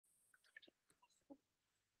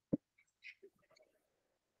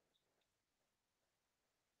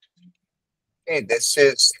Okay, this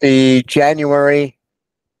is the January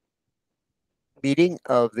meeting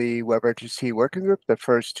of the WEBRTC Working Group, the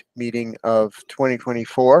first meeting of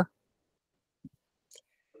 2024.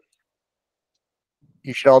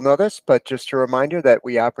 You should all know this, but just a reminder that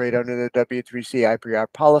we operate under the W3C IPR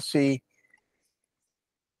policy,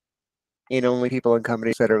 and only people and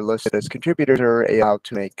companies that are listed as contributors are allowed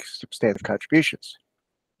to make substantive contributions.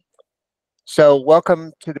 So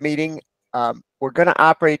welcome to the meeting. We're going to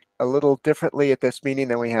operate a little differently at this meeting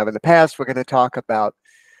than we have in the past. We're going to talk about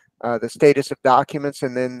the status of documents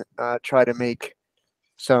and then try to make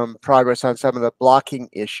some progress on some of the blocking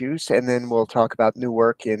issues, and then we'll talk about new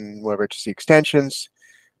work in WEBRTC extensions.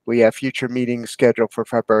 We have future meetings scheduled for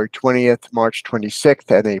February 20th, March 26th,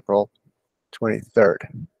 and April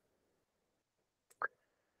 23rd.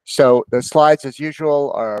 So the slides, as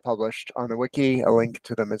usual, are published on the wiki. A link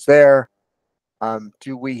to them is there.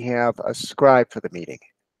 Do we have a scribe for the meeting?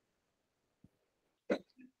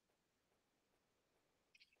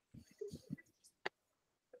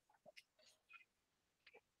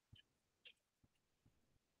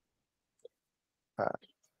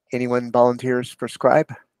 Anyone volunteers for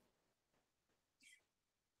scribe?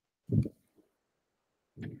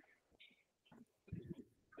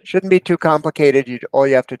 Shouldn't be too complicated. All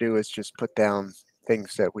you have to do is just put down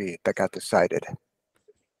things that got decided.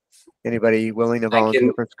 Anybody willing to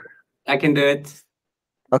volunteer for scribe? I can do it.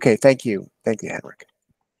 Okay, thank you. Thank you, Henrik.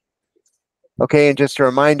 Okay, and just a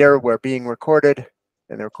reminder, we're being recorded,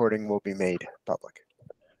 and the recording will be made public.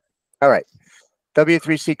 All right.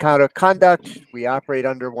 W3C code of conduct, we operate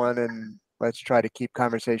under one, and let's try to keep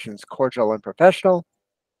conversations cordial and professional.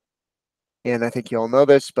 And I think you all know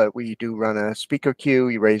this, but we do run a speaker queue.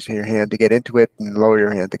 You raise your hand to get into it and lower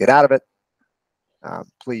your hand to get out of it.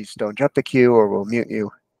 Please don't jump the queue or we'll mute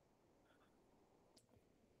you.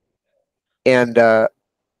 And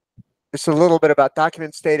it's a little bit about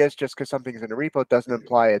document status. Just because something's in a repo doesn't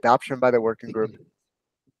imply adoption by the working group.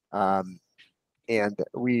 And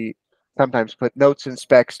we sometimes put notes and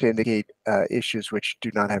specs to indicate issues which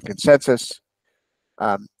do not have consensus.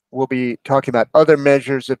 We'll be talking about other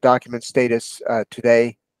measures of document status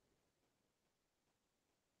today.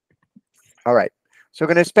 All right, so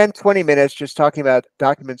we're going to spend 20 minutes just talking about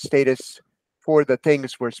document status for the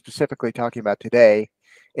things we're specifically talking about today.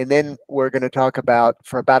 And then we're going to talk about,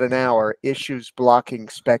 for about an hour, issues blocking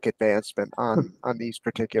spec advancement on these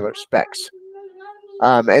particular specs.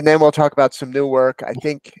 And then we'll talk about some new work. I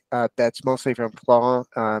think that's mostly from Florent,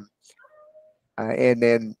 and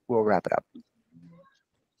then we'll wrap it up.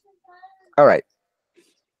 All right.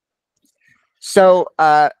 So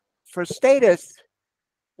for status,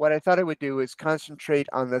 what I thought I would do is concentrate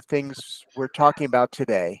on the things we're talking about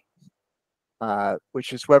today,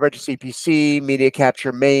 which is WEBRTC PC, media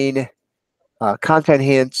capture main, content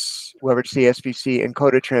hints, WEBRTC SVC,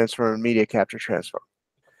 encoder transfer, and media capture transfer.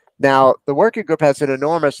 Now, the working group has an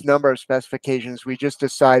enormous number of specifications. We just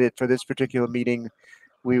decided for this particular meeting,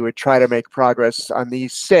 we would try to make progress on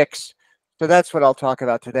these 6. So that's what I'll talk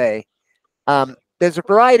about today. There's a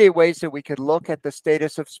variety of ways that we could look at the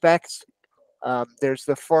status of specs. There's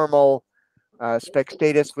the formal spec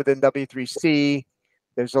status within W3C.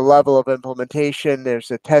 There's a level of implementation.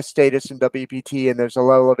 There's a test status in WPT, and there's a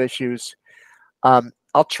level of issues.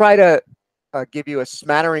 I'll try to give you a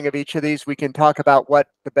smattering of each of these. We can talk about what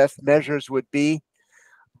the best measures would be.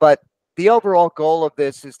 But the overall goal of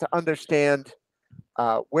this is to understand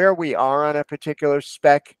where we are on a particular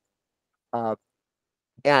spec.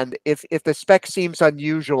 And if the spec seems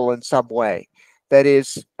unusual in some way, that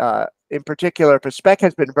is, in particular, if a spec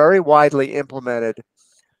has been very widely implemented,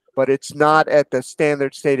 but it's not at the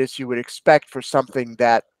standard status you would expect for something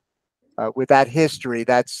that, with that history,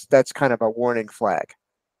 that's kind of a warning flag.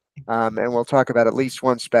 And we'll talk about at least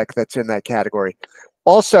one spec that's in that category.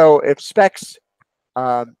 Also, if specs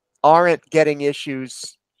aren't getting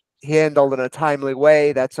issues handled in a timely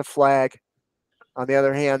way, that's a flag. On the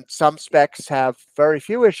other hand, some specs have very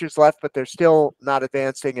few issues left, but they're still not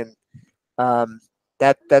advancing, and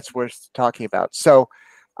that's worth talking about. So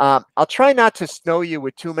I'll try not to snow you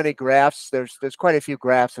with too many graphs. There's quite a few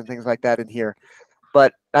graphs and things like that in here,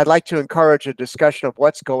 but I'd like to encourage a discussion of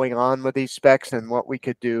what's going on with these specs and what we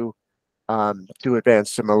could do to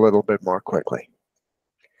advance them a little bit more quickly.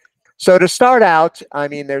 So to start out, I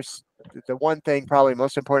mean, there's the one thing, probably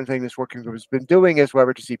most important thing this working group has been doing is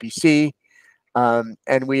WEBRTC PC.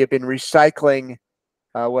 And we have been recycling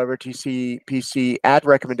WEBRTC PC add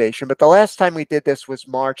recommendation. But the last time we did this was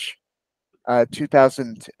March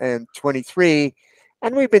 2023.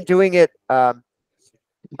 And we've been doing it.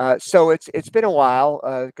 So it's been a while,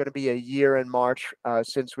 going to be a year in March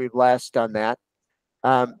since we've last done that.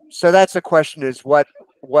 So that's the question: is what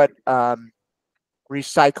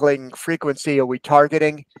recycling frequency are we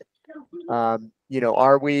targeting?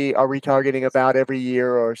 Are we targeting about every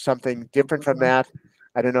year or something different from that?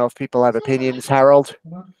 I don't know if people have opinions. Harold,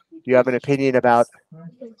 do you have an opinion about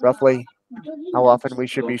roughly how often we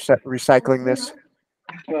should be recycling this?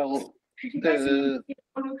 Well,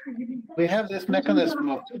 we have this mechanism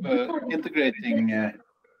of integrating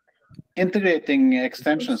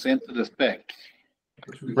extensions into the spec,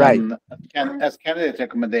 Right. as candidate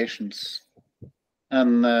recommendations,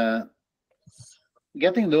 and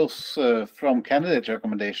getting those from candidate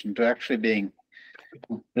recommendation to actually being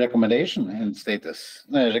recommendation in status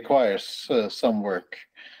requires some work.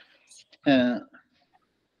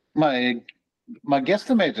 My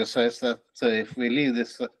guesstimator says that if we leave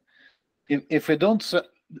this, if we don't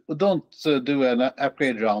do an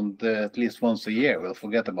upgrade round at least once a year, we'll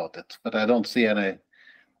forget about it. But I don't see any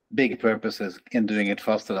big purposes in doing it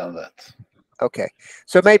faster than that. Okay,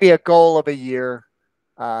 so maybe a goal of a year,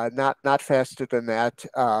 not faster than that,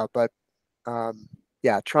 but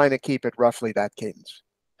yeah, trying to keep it roughly that cadence.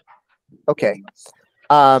 Okay,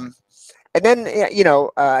 and then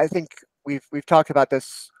I think we've talked about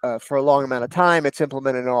this for a long amount of time. It's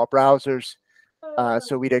implemented in all browsers,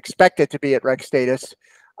 so we'd expect it to be at rec status.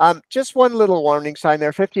 Just one little warning sign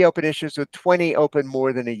there: 50 open issues with 20 open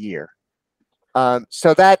more than a year.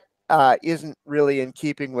 So that isn't really in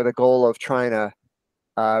keeping with a goal of trying to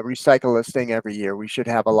recycle this thing every year. We should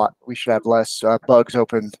have less bugs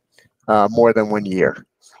open more than 1 year.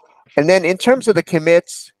 And then in terms of the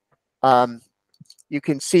commits, you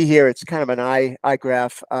can see here it's kind of an eye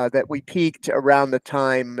graph that we peaked around the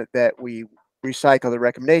time that we recycle the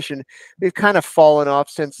recommendation. We've kind of fallen off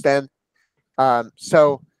since then.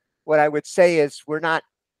 So what I would say is we're not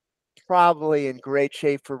probably in great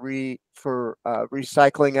shape for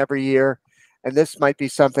recycling every year, and this might be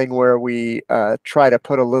something where we try to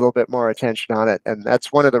put a little bit more attention on it, and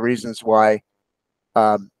that's one of the reasons why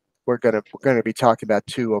we're going to be talking about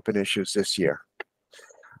 2 open issues this year.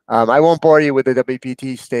 I won't bore you with the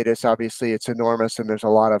WEBRTC status. Obviously, it's enormous, and there's a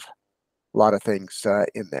lot of things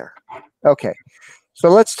in there. Okay, so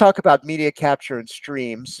let's talk about media capture and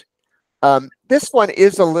streams. This one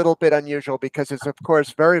is a little bit unusual because it's, of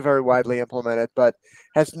course, very, very widely implemented, but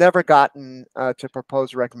has never gotten to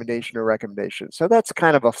propose recommendation or recommendation. So that's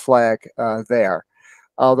kind of a flag there,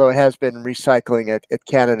 although it has been recycling at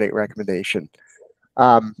candidate recommendation.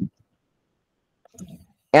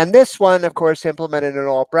 And this one, of course, implemented in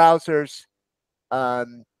all browsers.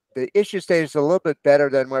 The issue state is a little bit better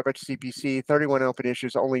than WEBRTC CPC, 31 open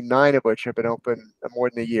issues, only 9 of which have been open more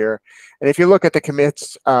than a year. And if you look at the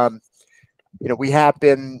commits, we have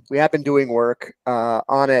been doing work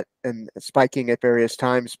on it and spiking at various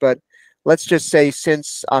times, but let's just say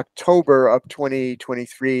since October of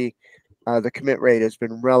 2023, the commit rate has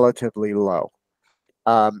been relatively low.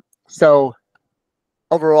 So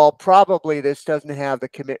overall, probably this doesn't have the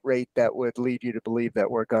commit rate that would lead you to believe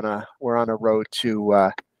that we're on a road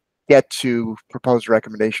to get to proposed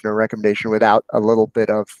recommendation or recommendation without a little bit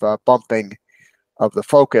of bumping of the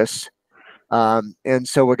focus. And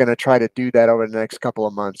so we're going to try to do that over the next couple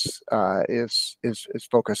of months. Is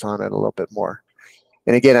focus on it a little bit more.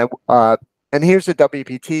 And again, and here's the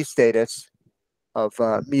WEBRTC status of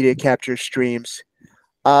media capture streams.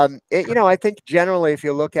 I think generally, if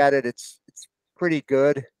you look at it, it's pretty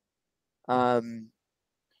good.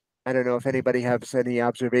 I don't know if anybody has any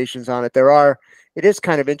observations on it. It is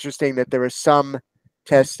kind of interesting that there are some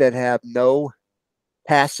tests that have no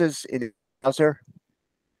passes in the browser.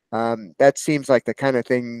 That seems like the kind of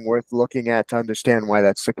thing worth looking at to understand why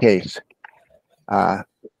that's the case.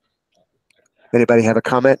 Anybody have a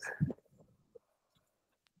comment?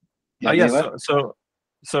 Yes,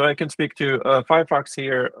 so I can speak to Firefox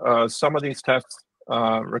here. Some of these tests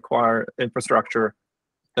require infrastructure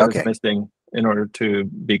that is missing in order to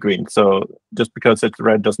be green. So just because it's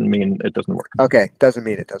red doesn't mean it doesn't work. Okay, doesn't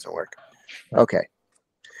mean it doesn't work. Okay.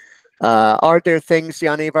 Are there things,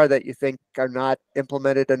 Jan Ivar, that you think are not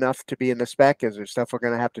implemented enough to be in the spec? Is there stuff we're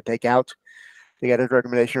going to have to take out to get a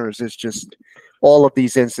recommendation, or is this just all of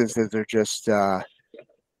these instances are just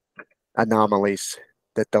anomalies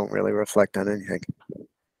that don't really reflect on anything?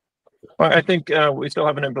 Well, I think we still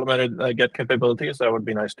haven't implemented get capabilities. That would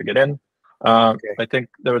be nice to get in. I think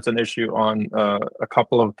there was an issue on a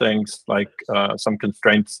couple of things, like some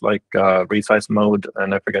constraints like resize mode,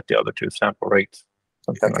 and I forget the other 2, sample rates.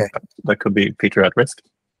 Something like that could be feature at risk.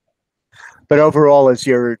 But overall, is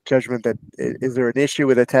your judgment that is there an issue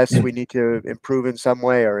with the test we need to improve in some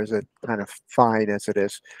way, or is it kind of fine as it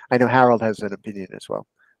is? I know Harold has an opinion as well.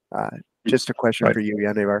 Just a question for you,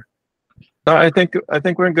 Jan Ivar. I think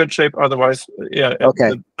we're in good shape. Otherwise, yeah.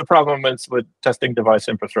 Okay. The problem is with testing device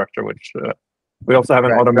infrastructure, which we also have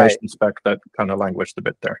an Right, automation spec that kind of languished a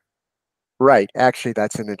bit there. Right. Actually,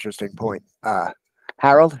 that's an interesting point.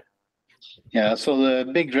 Harold? Yeah, so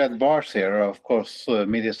the big red bars here are, of course,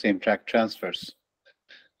 media stream track transfers.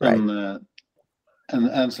 Right.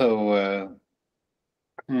 And so,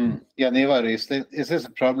 yeah, Nivar, is this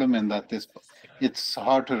a problem in that it's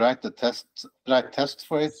hard to write test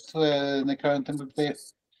for it in the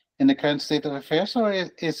current state of affairs, or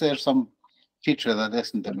is there some feature that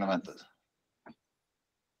isn't implemented?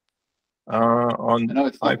 On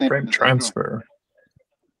iframe transfer.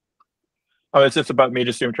 Oh, is this about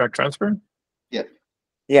media stream track transfer? Yeah.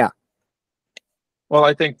 Yeah. Well,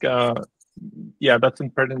 I think, yeah, that's a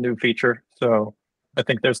pretty new feature. So I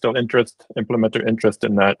think there's still implementer interest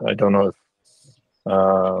in that. I don't know if,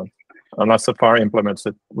 unless Safari implements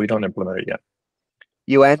it, we don't implement it yet.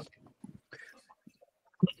 UN?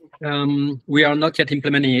 We are not yet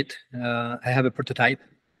implementing it. I have a prototype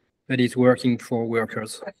that is working for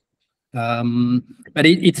workers. But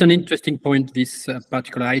it's an interesting point, this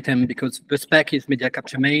particular item, because the spec is media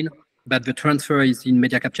capture main, but the transfer is in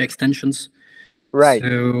media capture extensions. Right.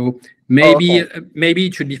 So maybe maybe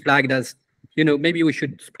it should be flagged as, maybe we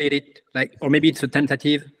should split it, or maybe it's a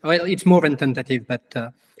tentative. Well, it's more than tentative, but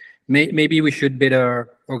maybe we should better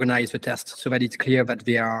organize the test so that it's clear that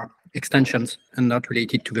they are extensions and not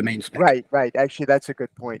related to the main spec. Right, right. Actually, that's a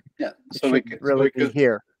good point. Yeah, so we could really be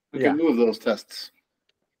here. We can move those tests.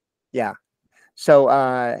 Yeah. So,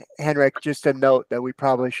 Henrik, just a note that we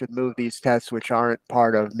probably should move these tests, which aren't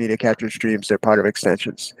part of media capture streams. They're part of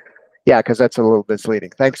extensions. Yeah, because that's a little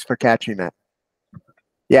misleading. Thanks for catching that.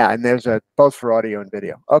 Yeah, and there's both for audio and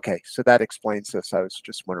video. Okay, so that explains this. I was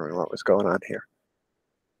just wondering what was going on here.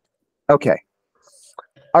 Okay.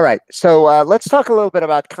 All right, so let's talk a little bit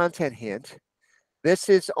about content hint. This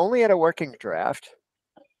is only at a working draft,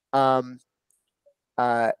 but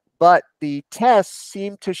the tests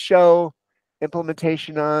seem to show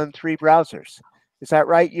implementation on 3 browsers. Is that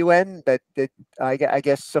right, UN? That I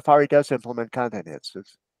guess Safari does implement content hints.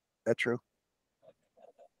 Is that true?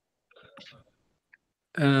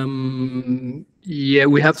 Yeah,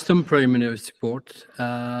 we have some preliminary support.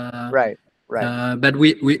 Right. But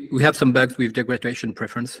we have some bugs with the graduation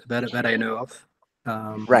preference that I know of.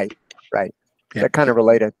 Right. Yeah. They're kind of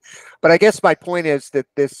related. But I guess my point is that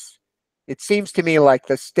it seems to me like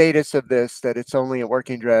the status of this, that it's only a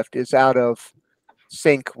working draft, is out of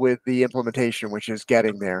sync with the implementation, which is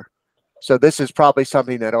getting there. So this is probably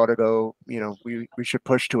something that ought to go, we should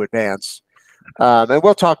push to advance. And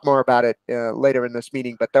we'll talk more about it later in this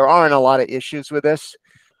meeting, but there aren't a lot of issues with this.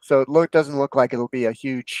 So it doesn't look like it'll be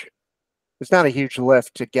it's not a huge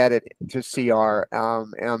lift to get it to CR,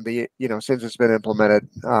 and since it's been implemented,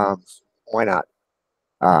 why not?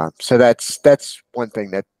 So that's one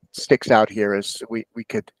thing that sticks out here is we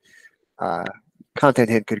could, content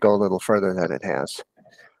hint could go a little further than it has.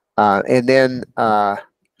 And then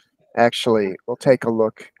actually we'll take a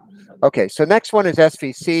look. Okay, so next one is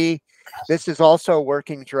SVC. This is also a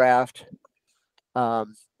working draft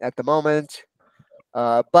at the moment,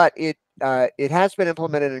 but it has been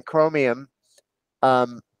implemented in Chromium.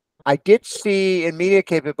 I did see in media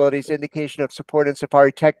capabilities indication of support in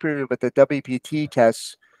Safari Tech Preview, but the WPT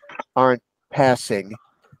tests aren't passing.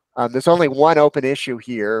 There's only one open issue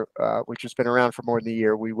here, which has been around for more than a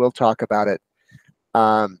year. We will talk about it.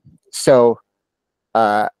 So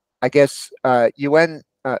I guess UN.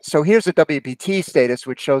 So here's the WPT status,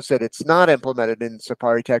 which shows that it's not implemented in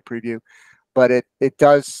Safari Tech Preview, but it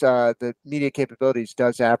does, the media capabilities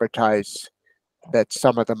does advertise that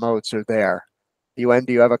some of the modes are there. UN,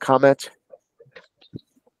 do you have a comment?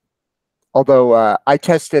 Although I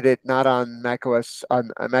tested it not on macOS,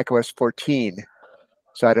 on macOS 14,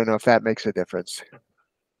 so I don't know if that makes a difference.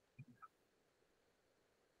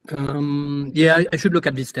 Yeah, I should look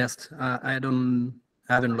at this test. I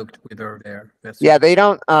haven't looked whether they're. Yeah, they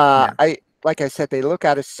don't. Yeah. Like I said, they look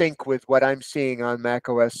out of sync with what I'm seeing on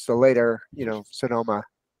macOS, the later, Sonoma.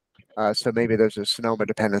 So maybe there's a Sonoma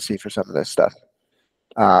dependency for some of this stuff.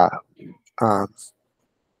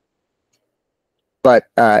 But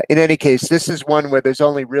in any case, this is one where there's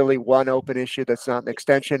only really one open issue that's not an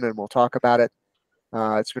extension, and we'll talk about it.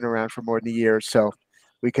 It's been around for more than a year, so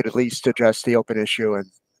we could at least address the open issue and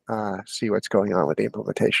see what's going on with the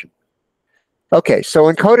implementation. Okay,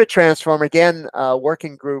 so encoded transform, again,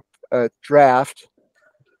 working group draft,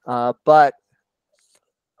 but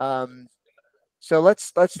so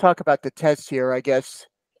let's talk about the tests here. I guess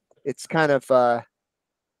it's kind of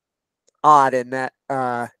odd in that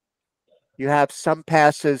you have some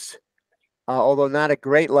passes although not a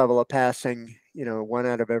great level of passing, 1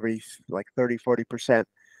 out of every like 30–40%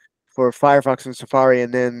 for Firefox and Safari,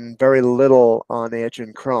 and then very little on Edge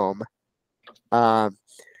and Chrome.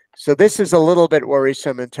 So this is a little bit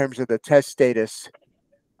worrisome in terms of the test status,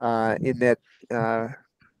 in that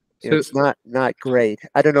it's not great.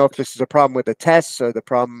 I don't know if this is a problem with the tests or the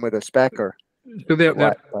problem with the spec or. So there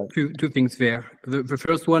are two things there. The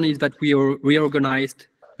first one is that we reorganized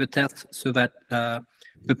the tests so that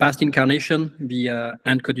the past incarnation, the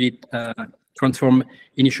encoded transform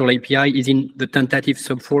initial API, is in the tentative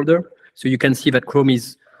subfolder. So you can see that Chrome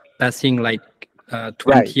is passing like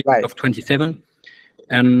 20 of 27.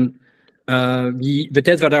 And the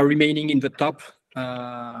tests that are remaining in the top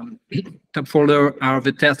folder are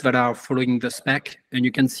the tests that are following the spec. And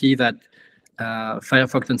you can see that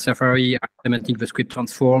Firefox and Safari are implementing the script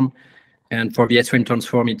transform, and for the S-frame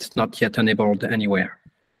transform, it's not yet enabled anywhere.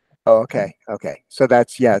 Oh, okay. So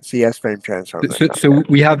that's, it's the S-frame transform. So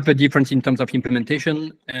we have the difference in terms of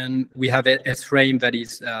implementation, and we have a S-frame that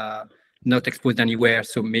is not exposed anywhere.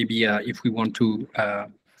 So maybe if we want to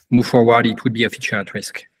move forward, it would be a feature at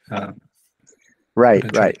risk.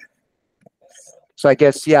 Right. So I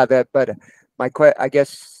guess, but I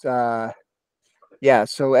guess,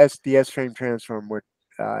 so as the S-frame transform would,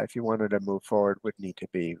 if you wanted to move forward, would need to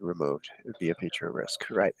be removed. It would be a feature risk,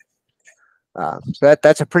 right? So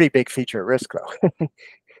that's a pretty big feature risk, though.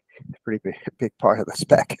 Pretty big part of the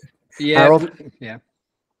spec. Yeah.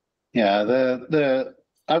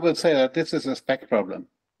 I would say that this is a spec problem.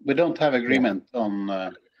 We don't have agreement on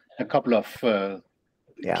a couple of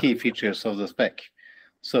key features of the spec.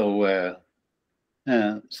 So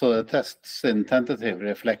the tests in tentative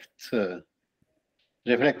reflect the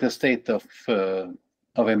state of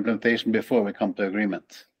implementation before we come to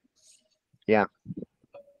agreement.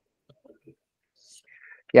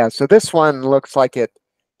 So this one looks like it.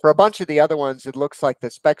 For a bunch of the other ones, it looks like the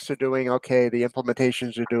specs are doing okay, the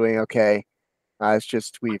implementations are doing okay. It's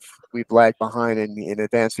just we've lagged behind in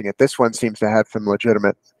advancing it. This one seems to have some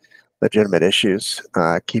legitimate issues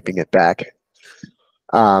keeping it back.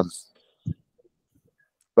 But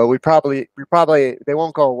we probably they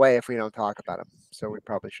won't go away if we don't talk about them. So we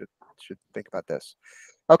probably should think about this.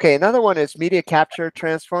 Okay, another one is media capture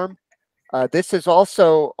transform. This is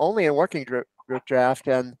also only in working group draft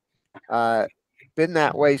and been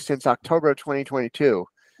that way since October of 2022.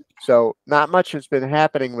 So not much has been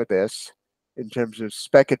happening with this in terms of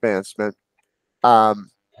spec advancement.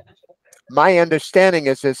 My understanding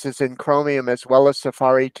is this is in Chromium as well as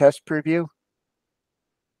Safari test preview.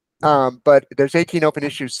 But there's 18 open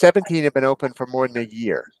issues. 17 have been open for more than a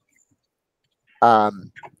year.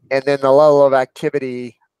 And then the level of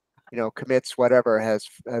activity, commits, whatever, has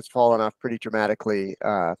fallen off pretty dramatically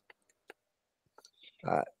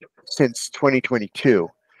since 2022.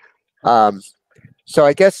 So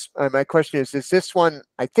I guess my question is this one?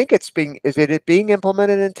 I think is it being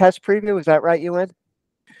implemented in test preview? Is that right, Yuan?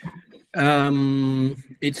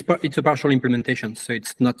 It's a partial implementation, so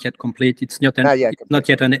it's not yet complete. It's not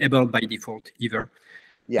yet enabled by default either.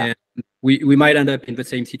 And we might end up in the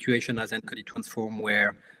same situation as encoded transform,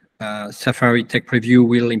 where Safari Tech Preview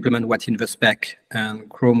will implement what's in the spec, and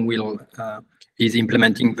Chrome is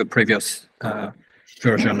implementing the previous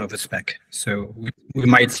version of the spec. So we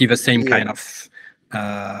might see the same kind of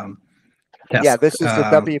test. This is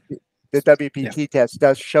the WPT test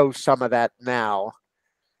does show some of that now.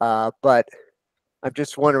 But I'm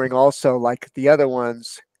just wondering also, like the other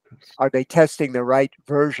ones, are they testing the right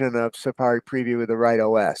version of Safari Preview with the right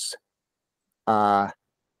OS?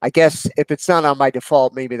 I guess if it's not on by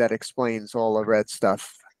default, maybe that explains all the red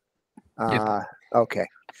stuff. Okay.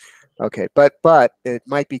 But it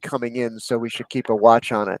might be coming in, so we should keep a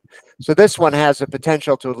watch on it. So this one has the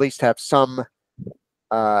potential to at least have some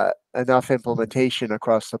enough implementation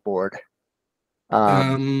across the board.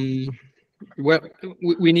 Well,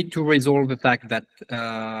 we need to resolve the fact that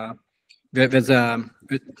there's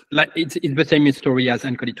it's the same story as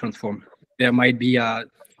encoded transform. There might be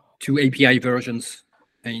 2 API versions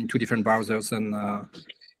in 2 different browsers, and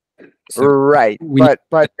so right. But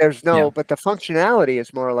there's but the functionality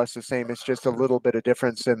is more or less the same. It's just a little bit of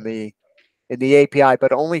difference in the API,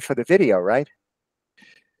 but only for the video, right?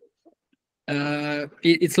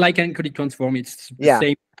 It's like encoded transform. It's the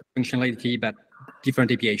same functionality, but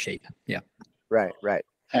different API shape. Right.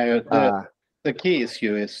 The key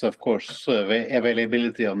issue is, of course, the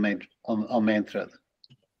availability on main thread.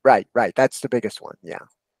 Right. That's the biggest one. Yeah.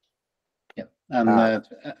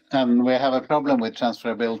 And we have a problem with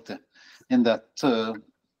transferability in that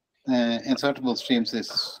insertable streams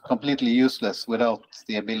is completely useless without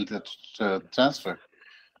the ability to transfer.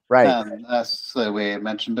 Right. And as we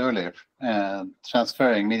mentioned earlier,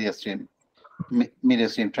 transferring media stream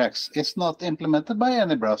tracks is not implemented by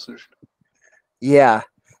any browser. Yeah.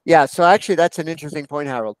 Yeah. So actually, that's an interesting point,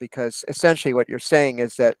 Harold, because essentially what you're saying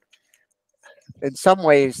is that in some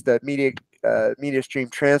ways the media stream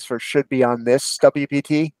transfer should be on this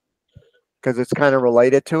WPT because it's kind of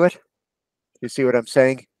related to it. You see what I'm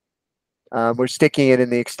saying? We're sticking it in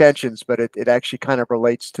the extensions, but it actually kind of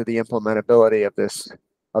relates to the implementability of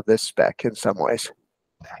this spec in some ways.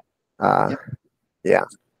 Yep. Yeah.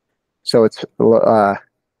 So it's a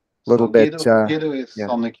little bit. Guido is yeah.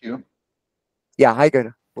 on the queue. Yeah. Hi,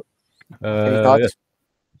 Guido. Any thoughts?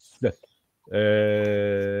 Yes.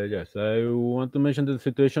 Yes, I want to mention the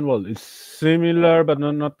situation. Well, it's similar, but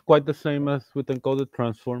not quite the same as with encoded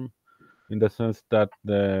transform, in the sense that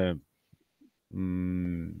the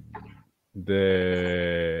main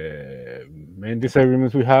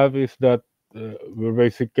disagreements we have is that we're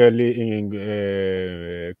basically in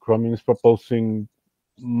Chromium is proposing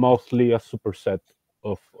mostly a superset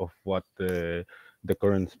of what the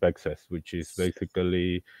current spec says, which is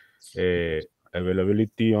basically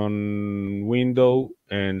availability on window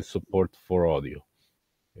and support for audio.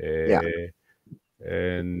 Yeah.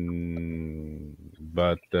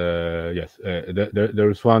 But yes,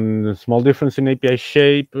 there's one small difference in API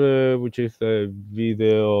shape, which is a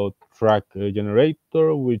video track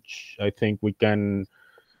generator, which I think we can.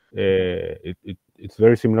 It's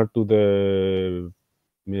very similar to the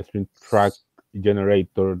mainstream track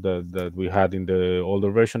generator that we had in the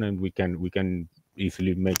older version, and we can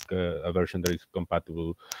easily make a version that is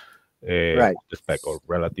compatible Right. with the spec, or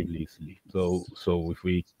relatively easily. So if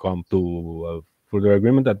we come to further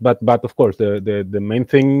agreement, but of course the main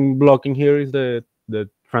thing blocking here is the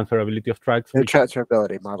transferability of tracks, The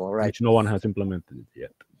transferability model, right? which no one has implemented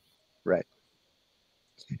yet. Right.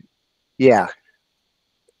 Yeah.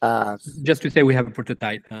 Just to say, we have a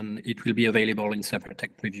prototype, and it will be available in separate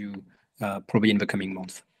tech preview probably in the coming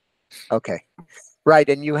months. Okay. Right,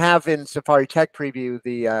 and you have in Safari Tech Preview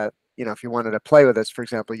the if you wanted to play with us, for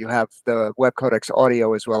example, you have the web codecs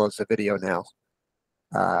audio as well as the video now.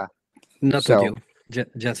 Not audio,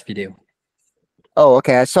 just video. Oh,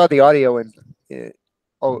 okay. I saw the audio I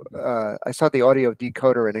saw the audio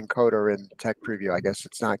decoder and encoder in Tech Preview. I guess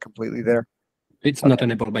it's not completely there. It's not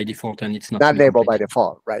enabled by default, and it's not enabled by complete.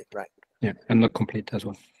 default. Right. Yeah, and not complete as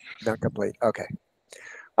well. Not complete. Okay.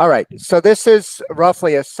 All right. So this is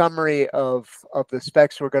roughly a summary of the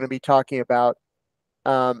specs we're going to be talking about.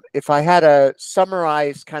 If I had to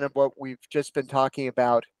summarize kind of what we've just been talking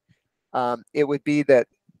about, it would be that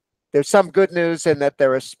there's some good news in that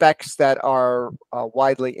there are specs that are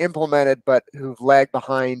widely implemented, but who've lagged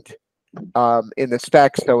behind in the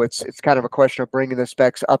specs. So it's kind of a question of bringing the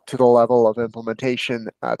specs up to the level of implementation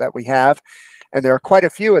that we have. And there are quite a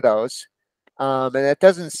few of those. And it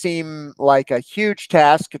doesn't seem like a huge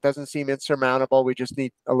task. It doesn't seem insurmountable. We just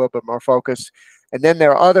need a little bit more focus. And then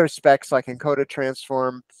there are other specs like encoded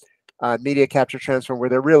transform, media capture transform, where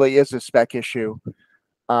there really is a spec issue.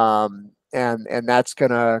 And that's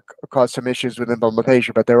going to cause some issues with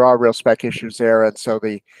implementation, but there are real spec issues there. And so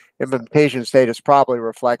the implementation status probably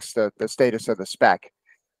reflects the status of the spec.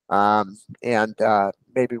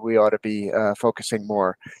 Maybe we ought to be focusing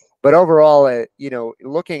more. But overall,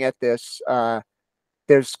 looking at this,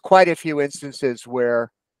 there's quite a few instances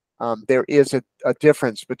where there is a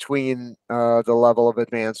difference between the level of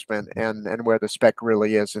advancement and where the spec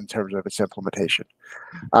really is in terms of its implementation.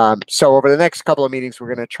 So over the next couple of meetings,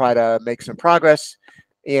 we're going to try to make some progress,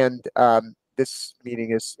 and this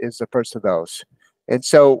meeting is the first of those. And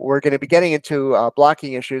so we're going to be getting into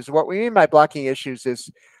blocking issues. What we mean by blocking issues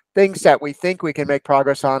is things that we think we can make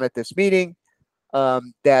progress on at this meeting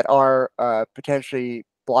that are potentially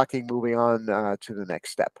blocking moving on to the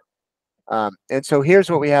next step. And so here's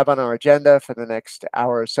what we have on our agenda for the next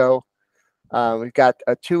hour or so. We've got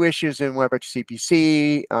 2 issues in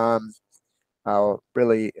WEBRTC CPC,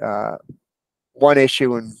 really 1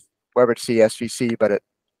 issue in WEBRTC SVC, but it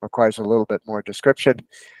requires a little bit more description.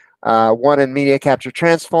 1 in media capture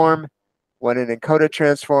transform, 1 in encoded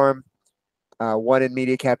transform, 1 in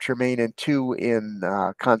media capture main, and 2 in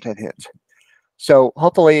content hints. So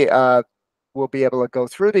hopefully we'll be able to go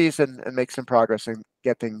through these and make some progress and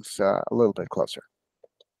get things a little bit closer.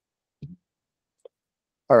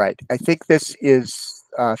 All right, I think this is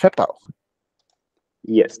Fippo.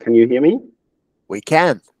 Yes, can you hear me? We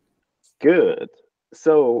can. Good.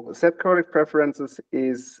 So set codec preferences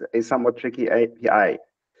is a somewhat tricky API.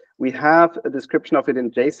 We have a description of it in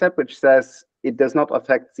JSEP, which says it does not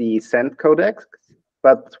affect the send codecs,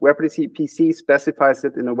 but WEBRTC PC specifies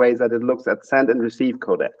it in a way that it looks at send and receive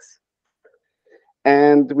codecs.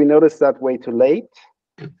 And we noticed that way too late.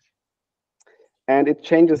 And it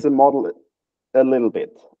changes the model a little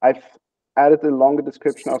bit. I've added a longer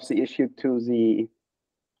description of the issue to the,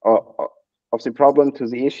 of the problem to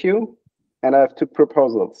the issue. And I have two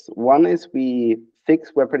proposals. One is we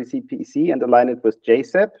fix WebRTC PC and align it with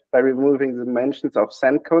JSEP by removing the mentions of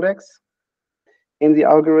send codecs in the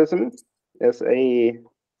algorithm. There's a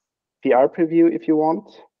PR preview if you want.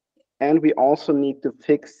 And we also need to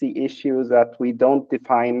fix the issue that we don't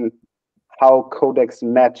define how codecs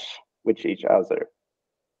match with each other.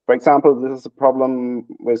 For example, this is a problem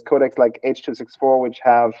with codecs like H.264, which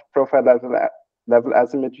have profile level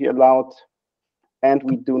asymmetry allowed, and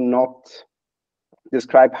we do not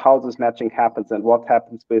describe how this matching happens and what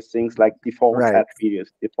happens with things like default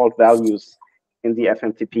attributes, default values in the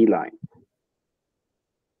FMTP line.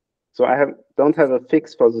 So I don't have a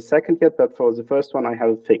fix for the second yet, but for the first one, I have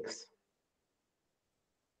a fix.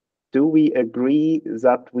 Do we agree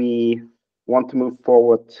that we want to move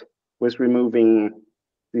forward with removing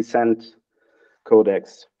the send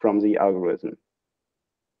codecs from the algorithm?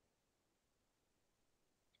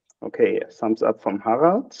 Okay, thumbs up from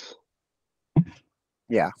Harald.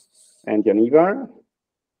 Yeah. And Janivar.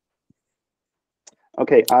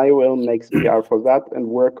 Okay, I will make PR for that and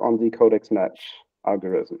work on the codecs match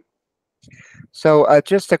algorithm. So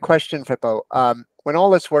just a question, Fippo. When all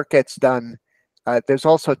this work gets done, there's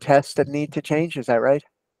also tests that need to change, is that right?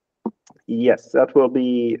 Yes, that will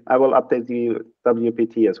be, I will update the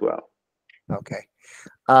WPT as well. Okay.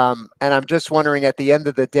 And I'm just wondering, at the end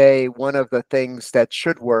of the day, one of the things that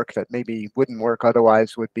should work that maybe wouldn't work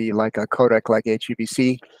otherwise would be like a codec like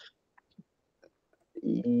HEVC.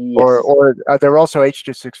 Yes. Or there are also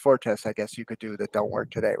H.264 tests, I guess, you could do that don't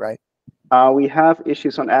work today, right? We have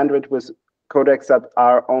issues on Android with codecs that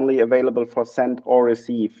are only available for send or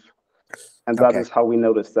receive. And that is how we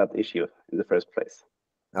noticed that issue in the first place.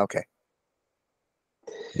 Okay.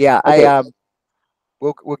 Yeah, okay.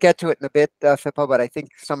 We'll get to it in a bit, Fippo, but I think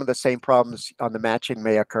some of the same problems on the matching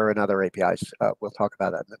may occur in other APIs. We'll talk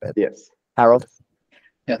about that in a bit. Yes. Harold?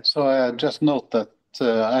 Yeah, so just note that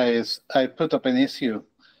I put up an issue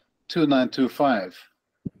 2925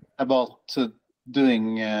 about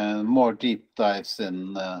doing more deep dives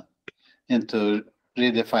into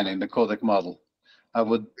redefining the codec model. I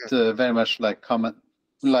would very much like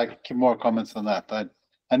more comments on that.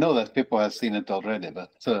 I know that people have seen it already, but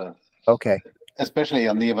okay, especially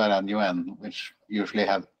on Niva and UN, which usually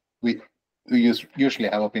have usually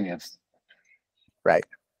have opinions. Right.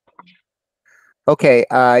 Okay.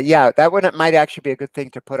 Yeah, that one might actually be a good thing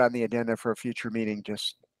to put on the agenda for a future meeting.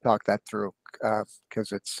 Just talk that through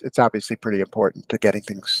because it's obviously pretty important to getting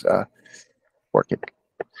things working.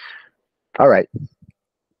 All right.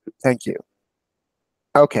 Thank you.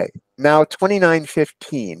 Okay. Now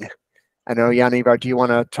 2915. I know, Janivar, do you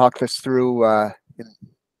want to talk this through? You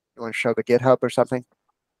want to show the GitHub or something?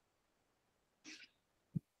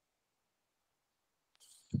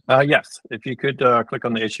 Yes, if you could click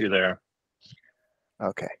on the issue there.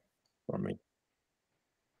 Okay. For me.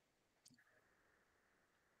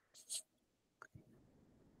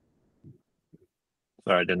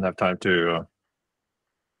 Sorry, I didn't have time to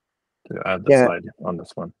add the slide on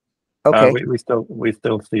this one. Okay. We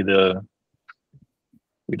still see the,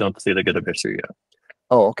 we don't see the GitHub issue yet.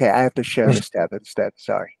 Oh, okay. I have to share this tab instead.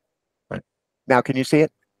 Sorry. Right. Now, can you see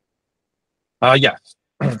it? Yes.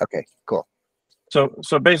 Okay, cool.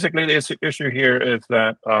 So basically, the issue here is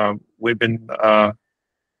that we've been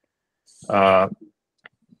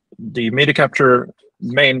the media capture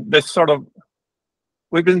main.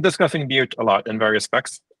 We've been discussing mute a lot in various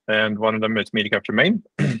specs, and one of them is media capture main,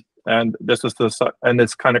 and this is and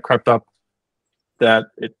it's kind of crept up that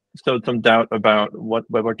it showed some doubt about what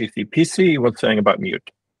WebRTC PC was saying about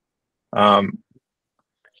mute,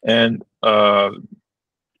 and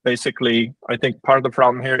basically, I think part of the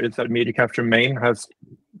problem here is that media capture main has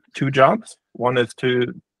two jobs. One is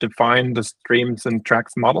to define the streams and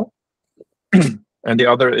tracks model, and the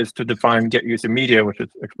other is to define get user media, which is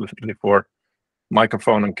explicitly for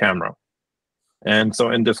microphone and camera. And so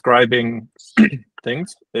in describing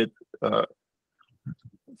things, so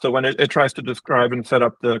when it tries to describe and set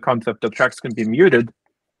up the concept that tracks can be muted,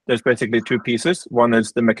 there's basically two pieces. One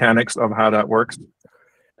is the mechanics of how that works,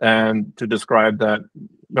 and to describe that,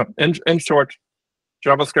 in short,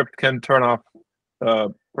 JavaScript can turn off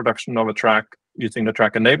production of a track using the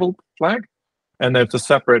track enabled flag, and there's a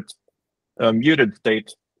separate muted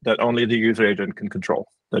state that only the user agent can control,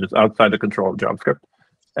 that is outside the control of JavaScript.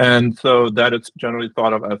 And so that is generally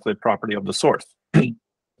thought of as a property of the source.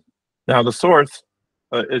 Now the source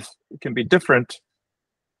can be different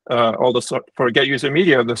for get user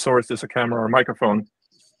media, the source is a camera or microphone,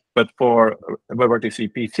 but for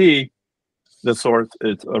WebRTC PC, the source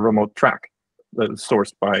is a remote track that is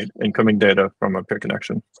sourced by incoming data from a peer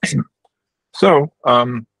connection. So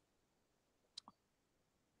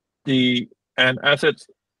as it's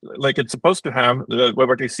like it's supposed to have, the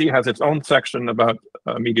WebRTC has its own section about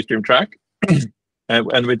media stream track,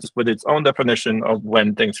 and with its own definition of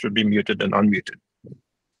when things should be muted and unmuted.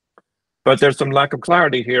 But there's some lack of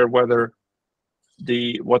clarity here whether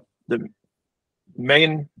what the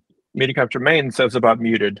main media capture main says about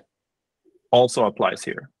muted also applies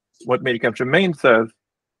here. What media capture main says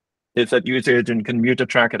is that user agent can mute a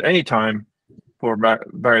track at any time for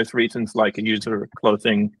various reasons, like a user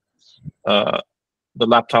closing the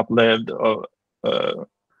laptop lid,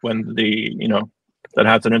 when that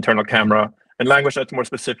has an internal camera, and language that's more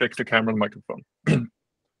specific to camera and microphone.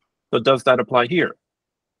 So does that apply here?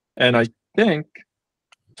 And I think,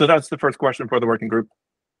 so that's the first question for the working group.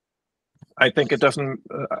 I think it doesn't,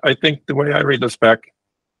 I think the way I read the spec,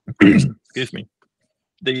 excuse me,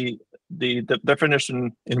 the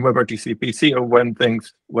definition in WebRTC PC of when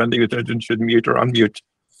the user agent should mute or unmute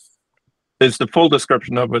is the full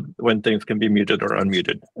description of when things can be muted or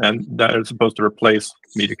unmuted. And that is supposed to replace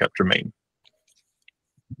media capture main.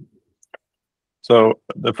 So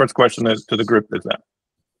the first question is to the group is that.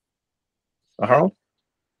 Harald?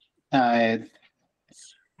 I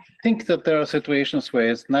think that there are situations where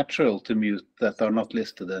it's natural to mute that are not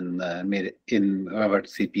listed in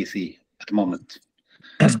WebRTC PC at the moment.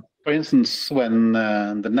 For instance, when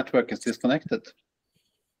the network is disconnected,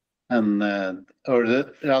 and or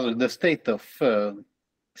rather the state of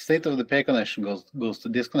the peer connection goes to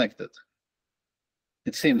disconnected,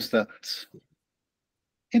 it seems that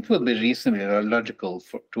it would be reasonably logical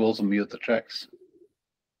to also mute the tracks.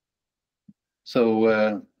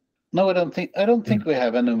 So no, I don't think we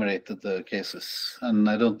have enumerated the cases, and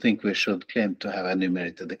I don't think we should claim to have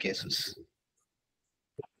enumerated the cases.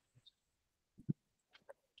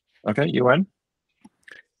 Okay, Yuan?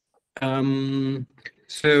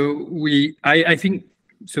 So I think,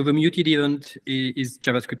 so the muted event is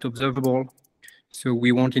JavaScript observable. So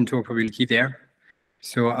we want interoperability there.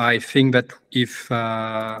 So I think that if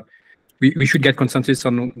we should get consensus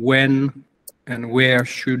on when and where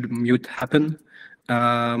should mute happen.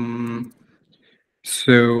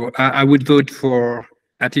 So I would vote for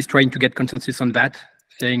at least trying to get consensus on that,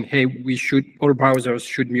 saying, hey, all browsers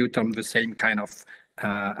should mute on the same kind of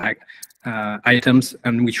items,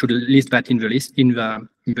 and we should list that in the list in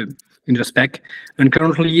the spec. And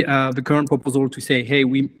currently, the current proposal to say, hey,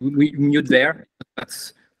 we mute there,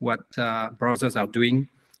 that's what browsers are doing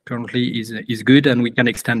currently is good, and we can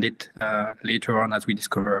extend it later on as we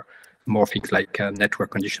discover more things like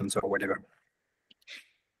network conditions or whatever.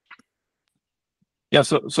 Yeah,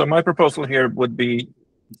 so my proposal here would be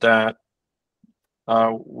that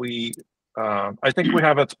I think we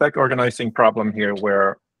have a spec organizing problem here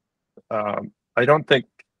where I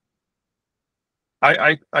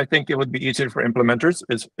think it would be easier for implementers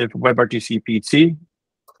if WebRTC PC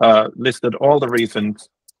listed all the reasons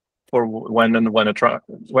for when a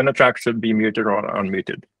track should be muted or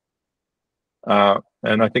unmuted.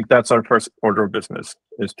 And I think that's our first order of business,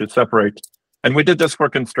 is to separate. And we did this for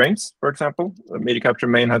constraints, for example. Media capture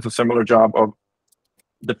main has a similar job of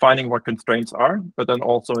defining what constraints are, but then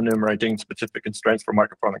also enumerating specific constraints for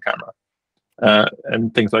microphone and camera,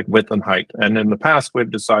 and things like width and height. And in the past,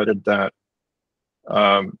 we've decided that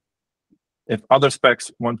if other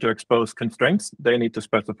specs want to expose constraints, they need to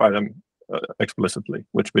specify them explicitly,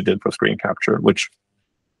 which we did for screen capture, which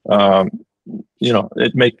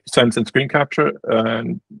it makes sense in screen capture,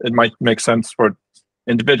 and it might make sense for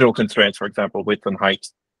individual constraints. For example, width and height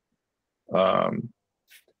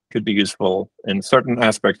could be useful in certain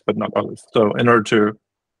aspects, but not others. So in order to,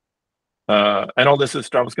 and all this is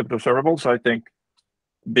JavaScript observable, so I think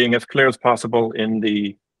being as clear as possible in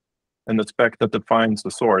the spec that defines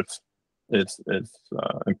the source is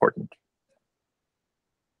important,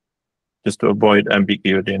 just to avoid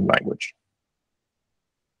ambiguity in language.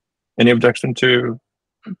 Any objection to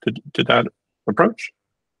that approach?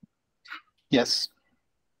 Yes.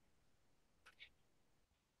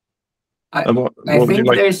 I think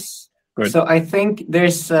there's, so I think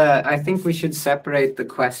there's, I think we should separate the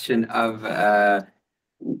question of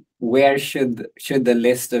where should the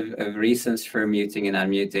list of reasons for muting and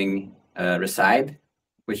unmuting reside,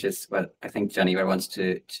 which is what I think Johnny wants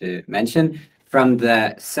to mention, from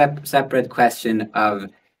the separate question of,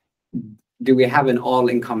 do we have an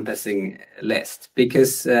all-encompassing list?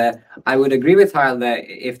 Because I would agree with Harald that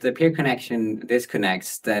if the peer connection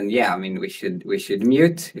disconnects, then yeah, I mean we should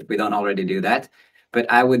mute if we don't already do that. but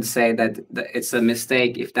I would say that it's a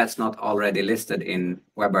mistake if that's not already listed in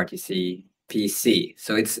WebRTC PC.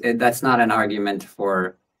 So that's not an argument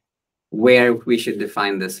for where we should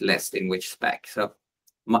define this list in which spec. So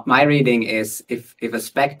my reading is if a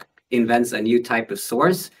spec invents a new type of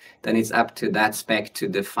source, then it's up to that spec to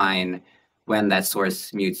define when that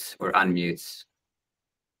source mutes or unmutes.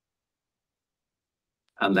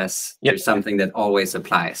 Unless there's something that always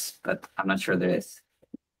applies, but I'm not sure there is.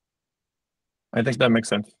 I think that makes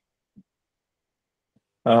sense.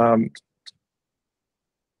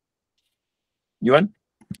 Yuan?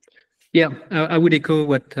 Yeah, I would echo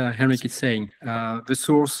what Henrik is saying. The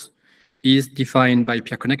source is defined by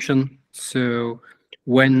peer connection. So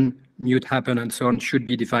when mute happen and so on should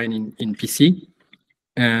be defined in PC.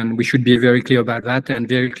 And we should be very clear about that, and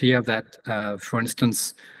very clear that, for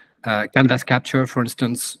instance, canvas capture, for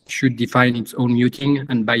instance, should define its own muting,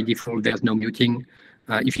 and by default, there's no muting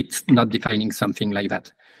if it's not defining something like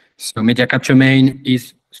that. So media capture main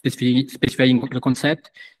is specifying the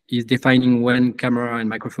concept, is defining when camera and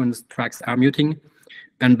microphones tracks are muting,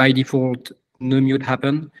 and by default, no mute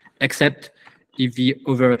happen, except if the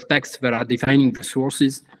other specs that are defining the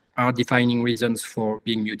sources are defining reasons for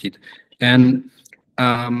being muted. And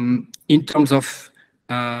in terms of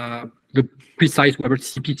the precise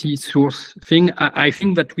WebRTC PT source thing, I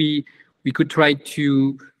think that we could try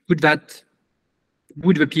to put that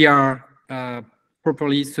with the PR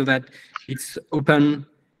properly so that it's open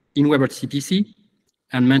in WebRTC PC,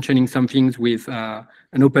 and mentioning some things with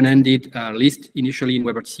an open-ended list initially in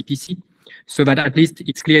WebRTC PC, so that at least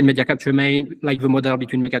it's clear in media capture main, like the model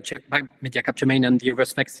between media capture main and the other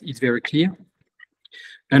specs is very clear.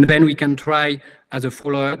 And then we can try as a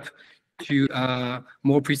follow-up to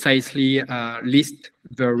more precisely list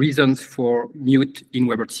the reasons for mute in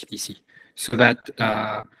WebRTC PC, so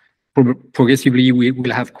that progressively we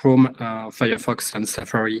will have Chrome, Firefox, and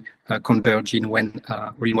Safari converge in when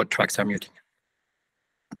remote tracks are muting.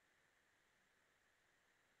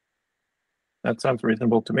 That sounds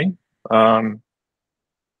reasonable to me. And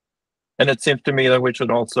it seems to me that we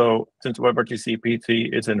should also, since WebRTC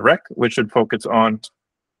PT is in rec, we should focus on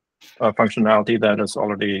functionality that is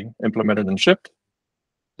already implemented and shipped.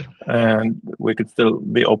 And we could still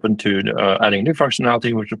be open to adding new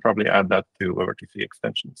functionality. We should probably add that to WebRTC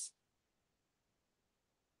extensions.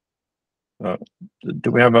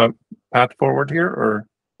 Do we have a path forward here, or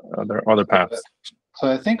are there other paths?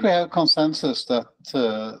 So I think we have consensus that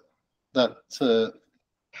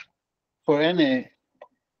for any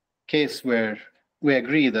case where we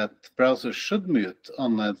agree that browsers should mute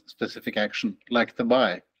on a specific action, like the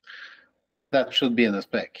buy, that should be in the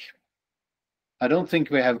spec. I don't think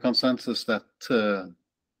we have consensus that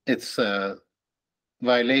it's a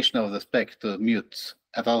violation of the spec to mute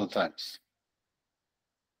at other times.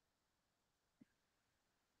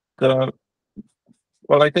 Well,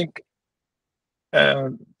 I think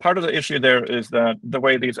part of the issue there is that the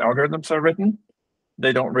way these algorithms are written,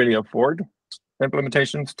 they don't really afford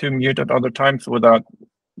implementations to mute at other times without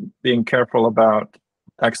being careful about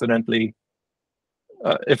accidentally.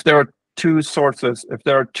 If there are two sources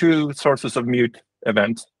of mute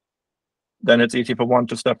events, then it's easy for one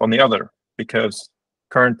to step on the other, because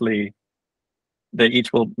currently they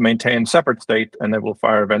each will maintain separate state and they will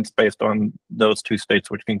fire events based on those two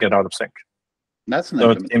states, which can get out of sync. That's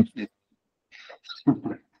an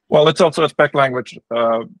well, it's also a spec language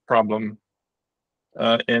problem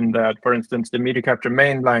in that, for instance, the media capture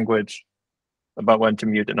main language about when to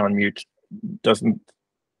mute and unmute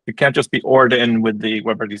it can't just be OR'd in with the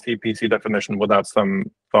WebRTC PC definition without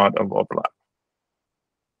some thought of overlap.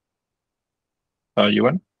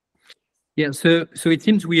 Yuan? Yeah, so it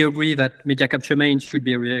seems we agree that media capture main should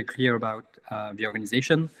be very clear about the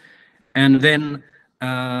organization. And then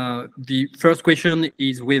the first question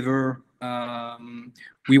is whether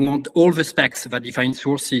we want all the specs that define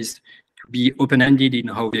sources to be open-ended in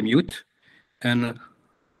how they mute. And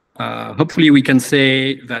hopefully we can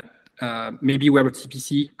say that maybe WebRTC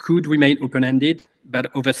PC could remain open-ended,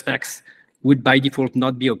 but other specs would by default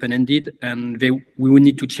not be open-ended, and we would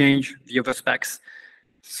need to change the other specs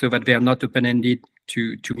so that they are not open-ended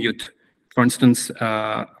to mute. For instance,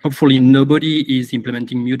 hopefully nobody is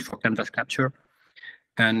implementing mute for canvas capture.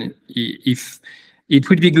 And if it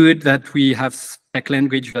would be good that we have spec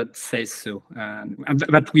language that says so,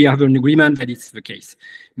 that we have an agreement that it's the case.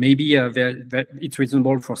 Maybe it's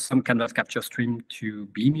reasonable for some canvas capture stream to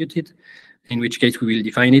be muted, in which case we will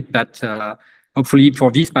define it. But hopefully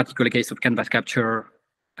for this particular case of canvas capture,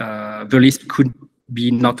 the list could be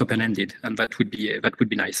not open-ended, and that would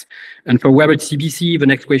be nice. And for WebRTC PC, the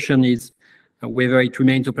next question is whether it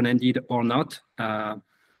remains open-ended or not.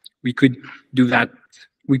 We could do that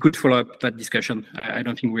we could follow up that discussion. I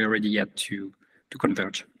don't think we're ready yet to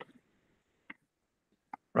converge.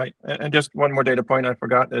 Right. And just one more data point I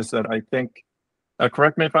forgot is that I think,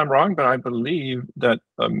 correct me if I'm wrong, but I believe that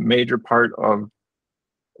a major part of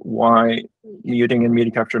why muting in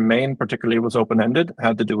media capture main particularly was open-ended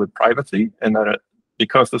had to do with privacy, and that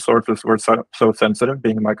because the sources were so sensitive,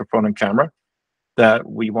 being microphone and camera, that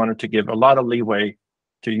we wanted to give a lot of leeway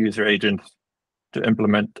to user agents to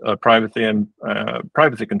implement privacy and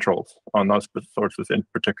privacy controls on those sources in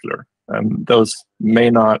particular. Those may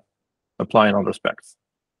not apply in all respects.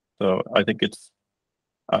 So I think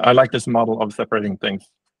I like this model of separating things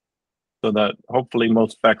so that hopefully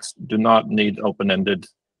most specs do not need open-ended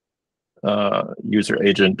user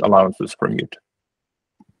agent allowances for mute,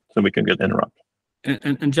 so we can get interrupt.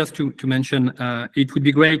 And just to mention, it would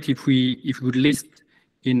be great if we would list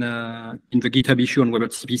in the GitHub issue on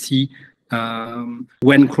WEBRTC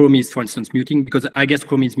when Chrome is, for instance, muting, because I guess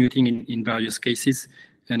Chrome is muting in various cases,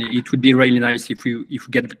 and it would be really nice if we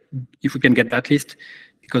can get that list,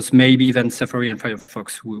 because maybe then Safari and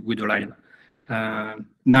Firefox would align.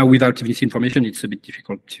 Now, without this information, it's a bit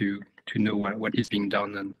difficult to know what is being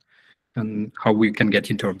done and how we can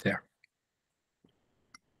get interrupt there.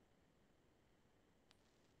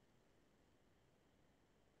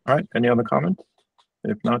 All right, any other comments?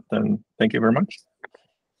 If not, then thank you very much.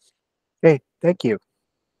 Okay, thank you.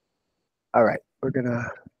 All right, we're gonna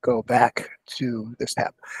go back to this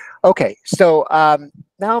tab. Okay, so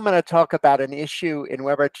now I'm gonna talk about an issue in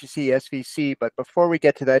WebRTC SVC, but before we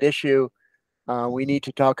get to that issue, we need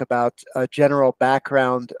to talk about a general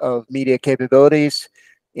background of media capabilities,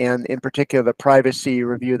 and in particular the privacy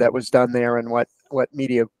review that was done there and what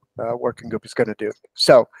media working group is gonna do.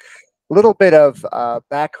 So a little bit of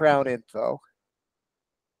background info.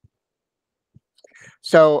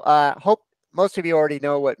 So hope most of you already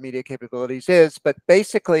know what media capabilities is, but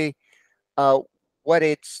basically what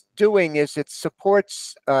it's doing is it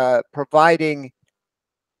supports providing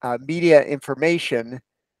media information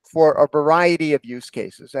for a variety of use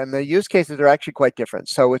cases. And the use cases are actually quite different.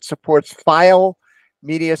 So it supports file,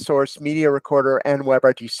 media source, media recorder, and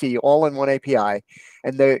WebRTC all in one API.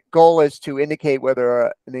 And the goal is to indicate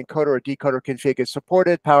whether an encoder or decoder config is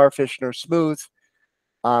supported, power efficient, or smooth.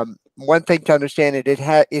 One thing to understand, it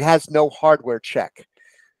has no hardware check.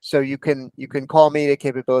 So you can call media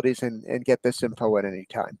capabilities and get this info at any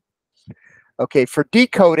time. Okay, for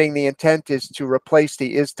decoding, the intent is to replace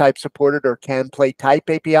the is type supported or can play type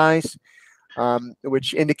APIs,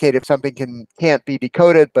 which indicate if something can't be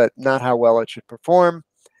decoded, but not how well it should perform.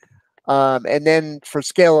 And then for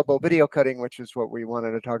scalable video coding, which is what we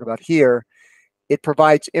wanted to talk about here, it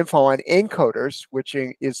provides info on encoders, which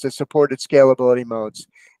is the supported scalability modes,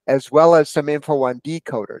 as well as some info on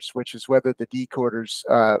decoders, which is whether the decoders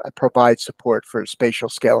provide support for spatial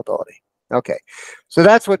scalability. Okay, so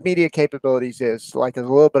that's what media capabilities is, like a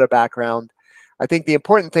little bit of background. I think the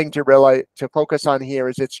important thing to focus on here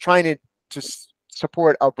is it's trying to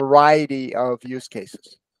support a variety of use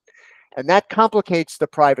cases. And that complicates the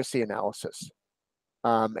privacy analysis.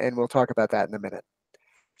 And we'll talk about that in a minute.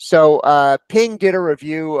 So Ping did a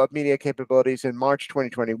review of media capabilities in March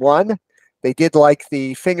 2021. They did like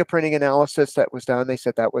the fingerprinting analysis that was done. They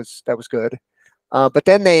said that was good. But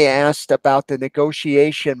then they asked about the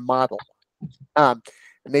negotiation model. And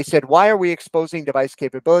they said, why are we exposing device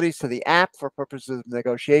capabilities to the app for purposes of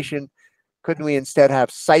negotiation? Couldn't we instead have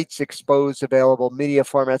sites expose available media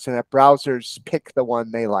formats and have browsers pick the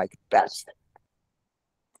one they like best?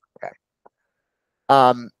 Okay.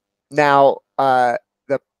 Now,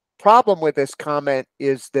 the problem with this comment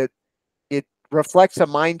is that it reflects a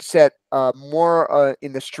mindset more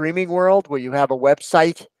in the streaming world, where you have a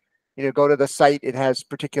website, go to the site, it has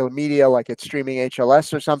particular media, like it's streaming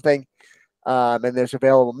HLS or something, and there's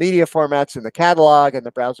available media formats in the catalog, and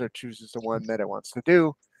the browser chooses the one that it wants to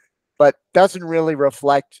do, but doesn't really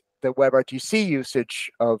reflect the WebRTC usage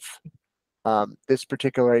of this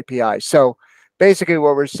particular API. So basically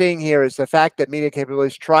what we're seeing here is the fact that media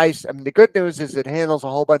capabilities the good news is it handles a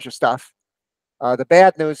whole bunch of stuff. The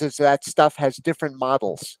bad news is that stuff has different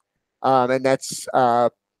models, and that's a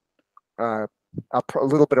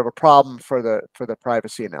little bit of a problem for the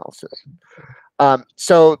privacy analysis.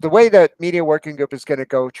 So the way that Media Working Group is going to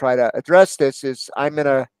go try to address this is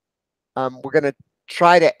we're going to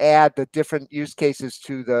try to add the different use cases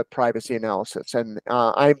to the privacy analysis. And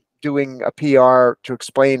I'm doing a PR to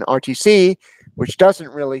explain RTC, which doesn't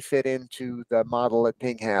really fit into the model that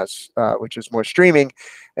Ping has, which is more streaming.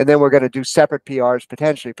 And then we're going to do separate PRs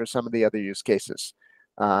potentially for some of the other use cases,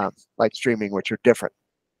 like streaming, which are different.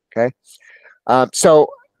 Okay. So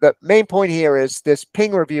the main point here is this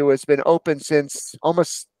ping review has been open since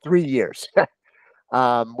almost 3 years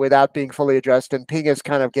without being fully addressed, and ping is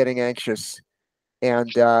kind of getting anxious,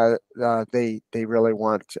 and they really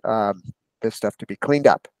want this stuff to be cleaned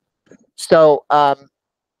up. So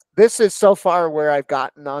this is so far where I've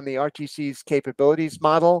gotten on the RTC's capabilities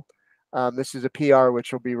model. This is a PR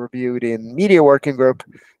which will be reviewed in media working group,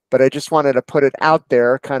 but I just wanted to put it out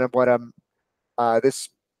there, kind of what I'm, this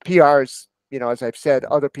PR is, you know, as I've said,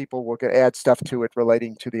 other people will add stuff to it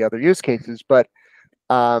relating to the other use cases, but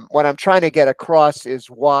what I'm trying to get across is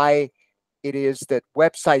why it is that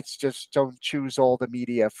websites just don't choose all the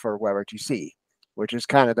media for WebRTC, which is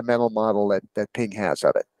kind of the mental model that Ping has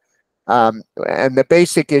of it. And the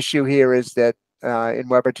basic issue here is that in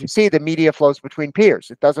WebRTC, the media flows between peers.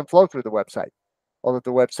 It doesn't flow through the website. Although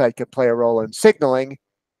the website could play a role in signaling,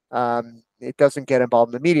 it doesn't get involved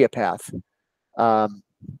in the media path.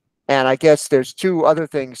 And I guess there's two other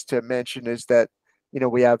things to mention is that, you know,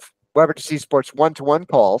 we have WebRTC supports one-to-one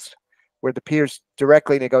calls where the peers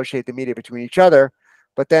directly negotiate the media between each other.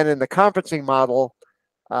 But then in the conferencing model,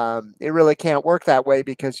 it really can't work that way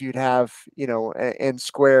because you'd have, you know, n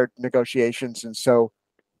squared negotiations. And so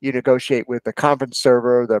you negotiate with the conference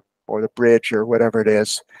server or the bridge or whatever it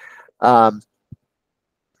is. And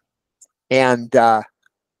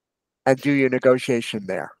do your negotiation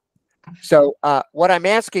there. So what I'm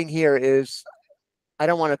asking here is, I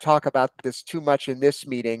don't want to talk about this too much in this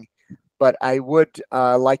meeting, but I would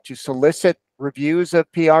like to solicit reviews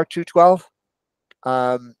of PR 212.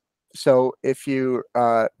 So if you,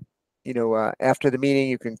 you know, after the meeting,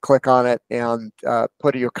 you can click on it and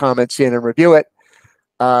put your comments in and review it.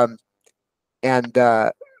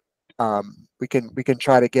 We can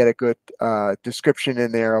try to get a good description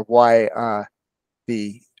in there of why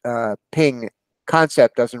the ping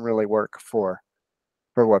concept doesn't really work for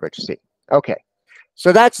WebRTC. Okay,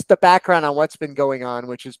 so that's the background on what's been going on,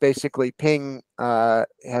 which is basically Ping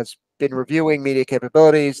has been reviewing media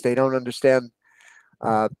capabilities. They don't understand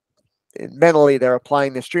mentally. They're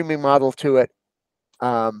applying the streaming model to it,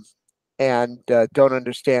 and don't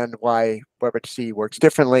understand why WebRTC works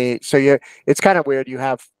differently. So it's kind of weird. You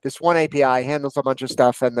have this one API handles a bunch of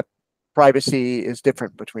stuff, and the privacy is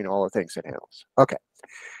different between all the things it handles. Okay.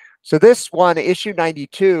 So this one, issue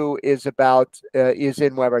 92, is about is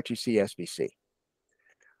in WebRTC SVC.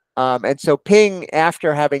 And so Ping,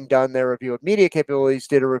 after having done their review of media capabilities,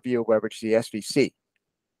 did a review of WebRTC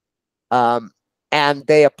SVC. And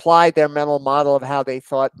they applied their mental model of how they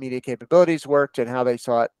thought media capabilities worked and how they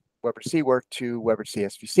thought WebRTC worked to WebRTC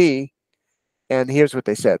SVC. And here's what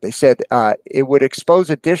they said. They said it would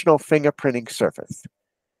expose additional fingerprinting surface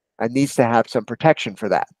and needs to have some protection for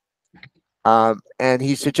that. And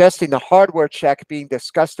he's suggesting the hardware check being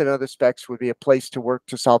discussed in other specs would be a place to work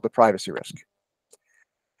to solve the privacy risk.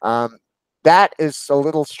 That is a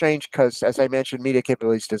little strange because, as I mentioned, media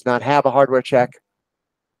capabilities does not have a hardware check.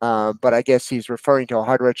 But I guess he's referring to a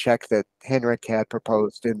hardware check that Henrik had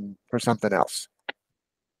proposed for something else.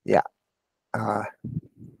 Yeah.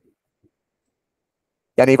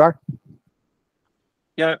 Janivar?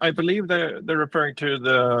 Yeah, I believe they're referring to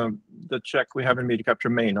the check we have in Media Capture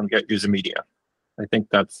main on Get User Media. I think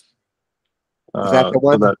that's is that the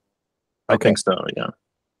one? So I think so, yeah.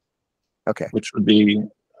 Okay. Which would be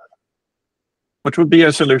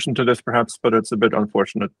a solution to this perhaps, but it's a bit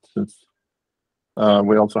unfortunate since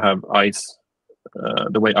we also have ICE,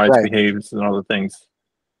 the way ICE behaves and other things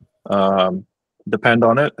depend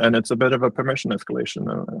on it, and it's a bit of a permission escalation,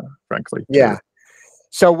 frankly. Yeah.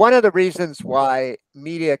 So one of the reasons why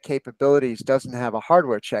media capabilities doesn't have a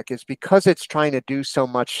hardware check is because it's trying to do so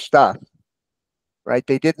much stuff, right?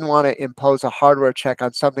 They didn't want to impose a hardware check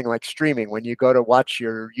on something like streaming. When you go to watch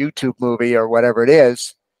your YouTube movie or whatever it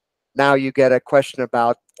is, now you get a question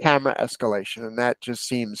about camera escalation, and that just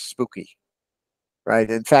seems spooky, right?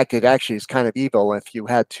 In fact, it actually is kind of evil if you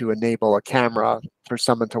had to enable a camera for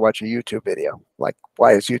someone to watch a YouTube video. Like,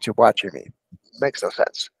 why is YouTube watching me? Makes no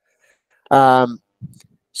sense.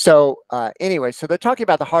 So anyway, so they're talking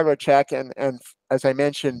about the hardware check, and as I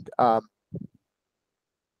mentioned,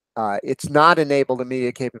 it's not enabled in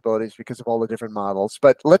media capabilities because of all the different models.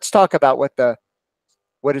 But let's talk about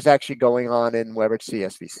what is actually going on in WebRTC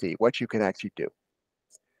SVC, what you can actually do.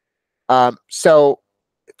 So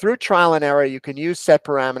through trial and error, you can use set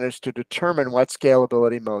parameters to determine what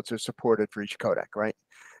scalability modes are supported for each codec, right?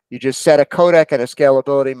 You just set a codec and a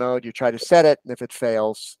scalability mode, you try to set it, and if it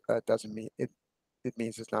fails, it doesn't mean it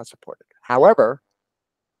means it's not supported. However,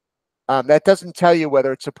 that doesn't tell you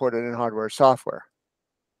whether it's supported in hardware or software.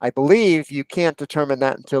 I believe you can't determine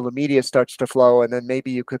that until the media starts to flow, and then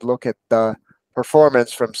maybe you could look at the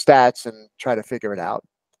performance from stats and try to figure it out.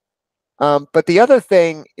 But the other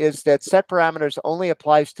thing is that set parameters only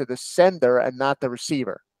applies to the sender and not the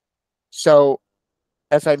receiver. So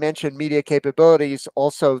as I mentioned, media capabilities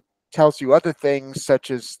also tells you other things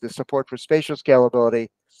such as the support for spatial scalability.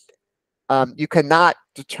 You cannot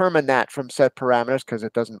determine that from set parameters because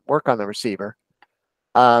it doesn't work on the receiver.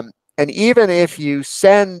 And even if you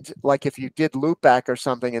send, like if you did loopback or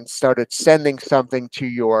something and started sending something to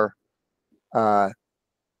your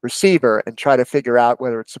receiver and try to figure out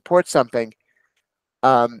whether it supports something,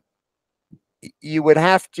 you would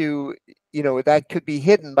have to, that could be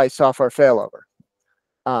hidden by software failover.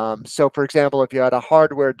 So for example, if you had a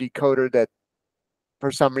hardware decoder that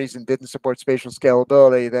for some reason didn't support spatial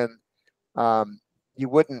scalability, then you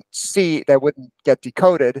wouldn't see, that wouldn't get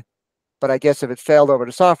decoded. But I guess if it failed over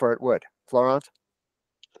to software, it would. Florent?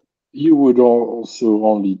 You would also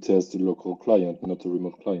only test the local client, not the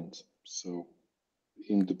remote client. So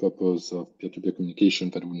in the purpose of peer-to-peer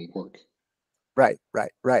communication, that wouldn't work. Right.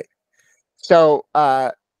 So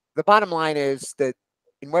the bottom line is that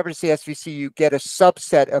in WEBRTC SVC, you get a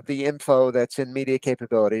subset of the info that's in media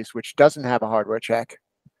capabilities, which doesn't have a hardware check.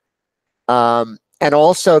 And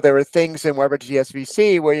also there are things in WEBRTC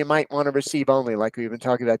SVC where you might want to receive only, like we've been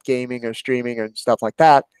talking about gaming or streaming and stuff like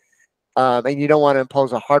that. And you don't want to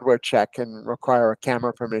impose a hardware check and require a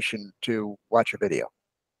camera permission to watch a video.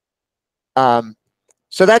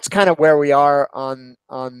 So that's kind of where we are on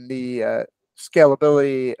the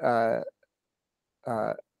scalability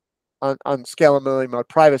on scalability mode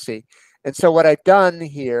privacy. And so what I've done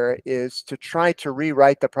here is to try to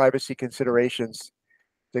rewrite the privacy considerations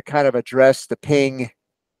to kind of address the ping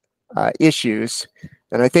issues.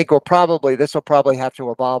 And I think this will probably have to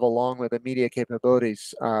evolve along with the media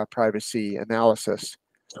capabilities privacy analysis.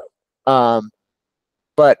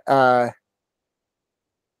 But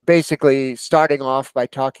basically starting off by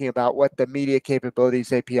talking about what the media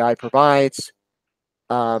capabilities API provides,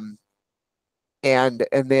 and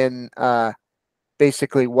then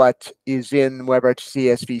basically what is in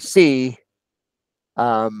WEBRTC SVC,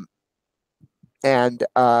 and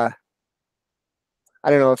I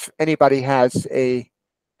don't know if anybody has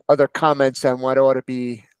other comments on what ought to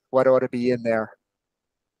be in there.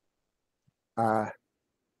 I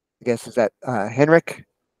guess is that Henrik?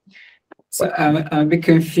 So I'm a bit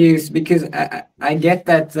confused because I get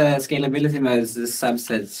that scalability mode is a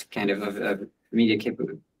subset kind of media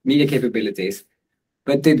capabilities.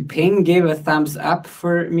 But did Ping give a thumbs up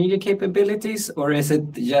for media capabilities, or is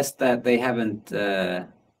it just that they haven't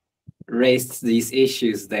raised these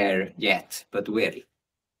issues there yet, but will?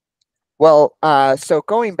 Well, so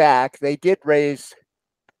going back, they did raise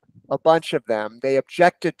a bunch of them. They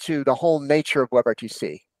objected to the whole nature of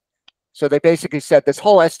WebRTC. So they basically said this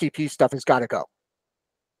whole STP stuff has got to go.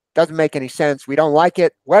 Doesn't make any sense. We don't like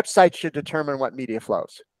it. Websites should determine what media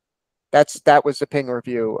flows. That was the Ping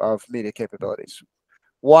review of media capabilities.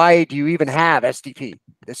 Why do you even have STP?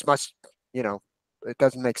 This must, it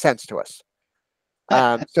doesn't make sense to us.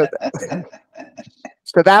 So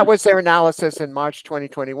that was their analysis in March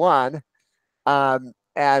 2021. And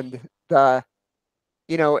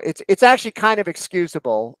it's actually kind of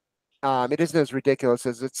excusable. It isn't as ridiculous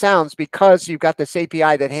as it sounds because you've got this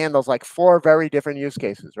API that handles like 4 very different use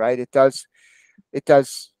cases, right? It does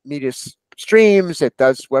media streams, it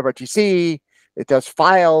does WebRTC, it does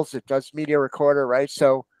files, it does media recorder, right?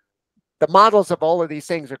 So the models of all of these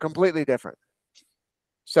things are completely different.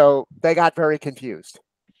 So they got very confused.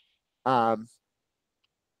 And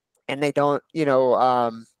they don't,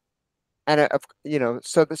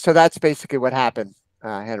 so that's basically what happened,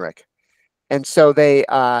 Henrik. And so they,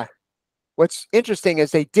 what's interesting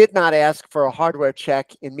is they did not ask for a hardware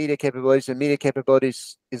check in media capabilities, and media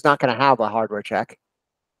capabilities is not going to have a hardware check.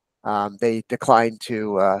 They declined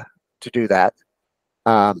to do that.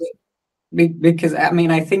 Because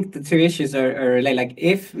I think the two issues are related. Like,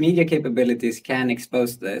 if media capabilities can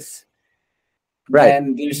expose this, right,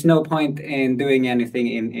 then there's no point in doing anything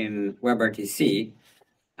in WebRTC.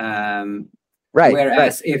 Right.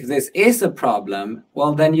 Whereas if this is a problem,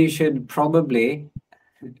 well, then you should probably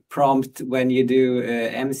prompt when you do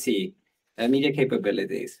MC media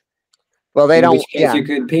capabilities. Well, they don't. Yeah, you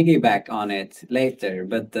could piggyback on it later,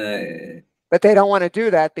 but they don't want to do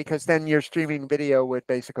that because then your streaming video would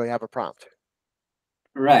basically have a prompt.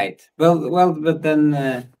 Right. Well, but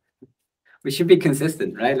then we should be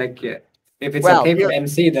consistent, right? Like, if it's okay for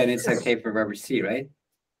MC, then it's okay for WebRTC, right?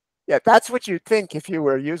 Yeah, that's what you'd think if you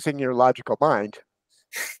were using your logical mind.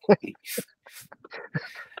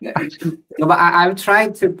 No, but I've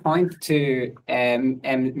tried to point to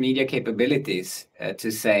media capabilities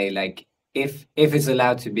to say, like, if it's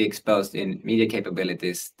allowed to be exposed in media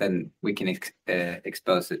capabilities, then we can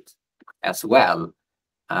expose it. as well.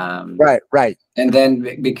 Right. And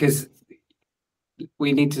then because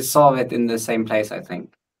we need to solve it in the same place, I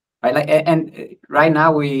think. Right, like, and right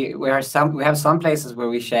now we have some places where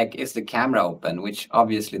we check, is the camera open, which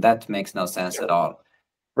obviously that makes no sense at all.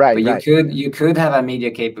 Right. But you could have a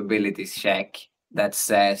media capabilities check that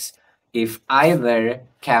says if either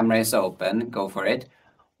camera is open, go for it,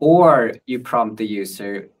 or you prompt the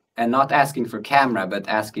user and not asking for camera, but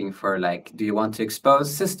asking for like, do you want to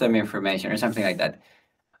expose system information or something like that.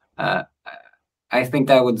 I think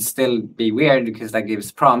that would still be weird because that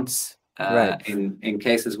gives prompts in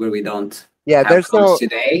cases where we don't have there's prompts no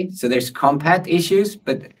today. So there's compat issues,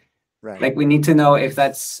 but like we need to know if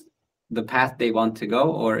that's the path they want to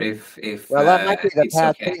go or if well, that might be the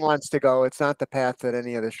path okay. Ping wants to go. It's not the path that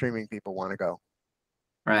any of the streaming people want to go.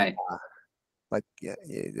 Right. Like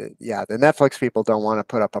the Netflix people don't want to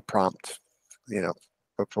put up a prompt,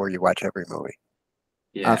 before you watch every movie.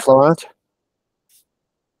 Yeah. Florent?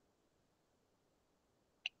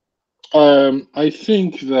 I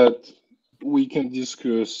think that we can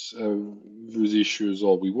discuss those issues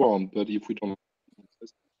all we want, but if we don't,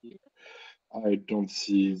 I don't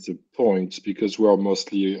see the point because we are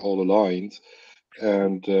mostly all aligned,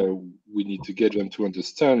 and we need to get them to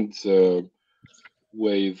understand the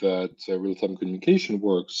way that real-time communication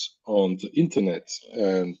works on the internet.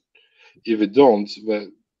 And if they don't,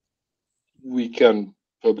 we can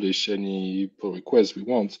publish any pull request we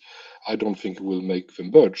want. I don't think it will make them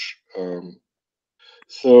budge.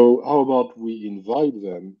 So how about we invite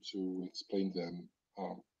them to explain them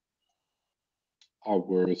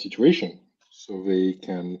our situation so they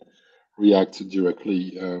can react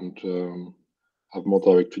directly and have more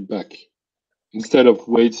direct feedback instead of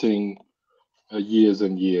waiting years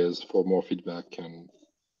and years for more feedback and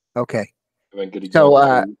then getting back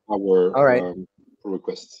to our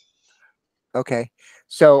requests. Okay,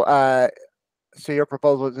 so your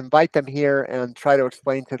proposal is invite them here and try to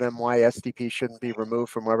explain to them why SDP shouldn't be removed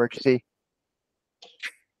from WebRTC?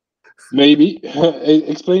 Maybe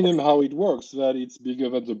explain them how it works, that it's bigger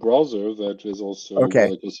than the browser, that there's also a whole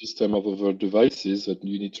ecosystem of other devices that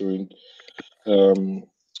you need to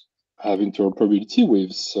have interoperability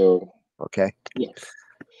with. So yeah,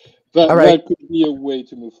 that could be a way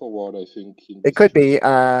to move forward, I think. It could be.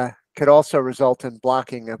 Could also result in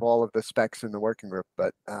blocking of all of the specs in the working group,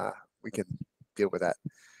 but we can deal with that.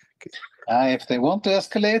 If they want to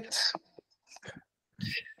escalate.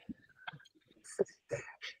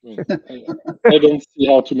 I don't see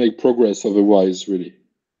how to make progress otherwise, really.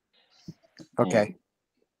 Okay.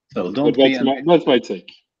 So that's my take.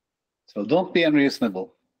 So don't be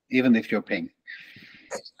unreasonable, even if you're paying.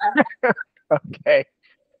 Okay.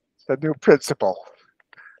 It's a new principle.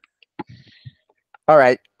 All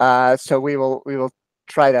right. So we will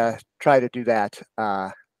try to do that.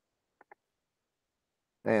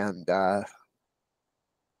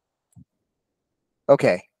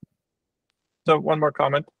 Okay. So one more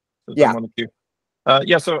comment. Yeah.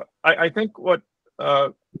 So I think what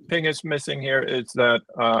Ping is missing here is that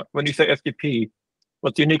when you say SDP,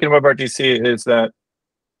 what's unique in WebRTC is that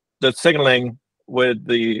the signaling with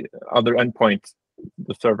the other endpoint,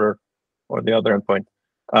 the server or the other endpoint,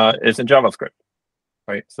 is in JavaScript,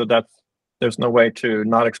 right? So there's no way to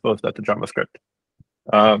not expose that to JavaScript.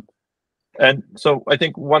 And so I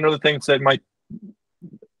think one of the things that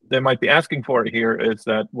they might be asking for here is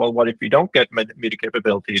that, well, what if you don't get media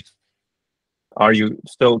capabilities? Are you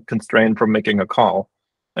still constrained from making a call?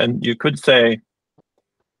 And you could say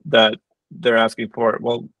that they're asking for,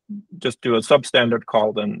 well, just do a substandard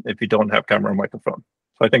call then if you don't have camera and microphone.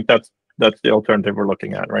 So I think that's the alternative we're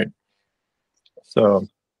looking at, right? So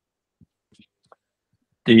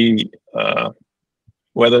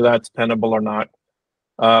whether that's tenable or not,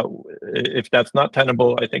 if that's not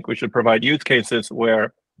tenable, I think we should provide use cases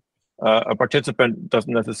where a participant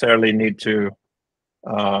doesn't necessarily need to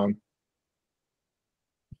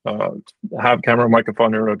have camera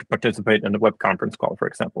microphone in order to participate in a web conference call, for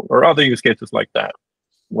example, or other use cases like that,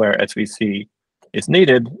 where SVC is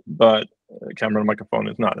needed, but camera and microphone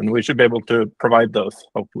is not. And we should be able to provide those,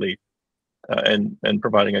 hopefully, and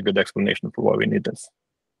providing a good explanation for why we need this.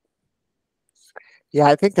 Yeah,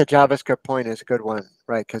 I think the JavaScript point is a good one,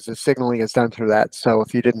 right? Because the signaling is done through that. So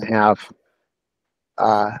if you didn't have,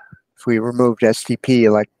 if we removed STP,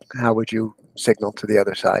 like how would you signal to the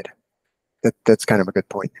other side? That's kind of a good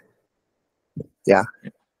point. Yeah.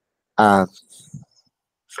 Yeah,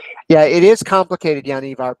 it is complicated, Jan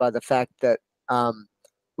Ivar, by the fact that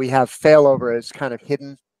we have failover is kind of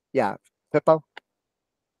hidden. Yeah, Pippo?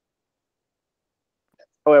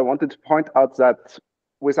 Oh, I wanted to point out that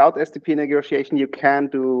without STP negotiation, you can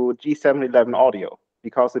do G711 audio.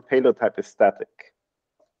 because the payload type is static.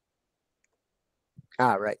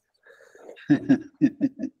 Ah, right.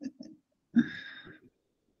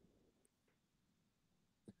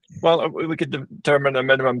 Well, we could determine a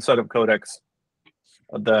minimum set of codecs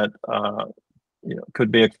that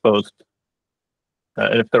could be exposed.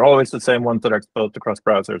 And if they're always the same ones that are exposed across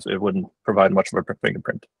browsers, it wouldn't provide much of a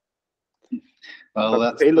fingerprint. Well,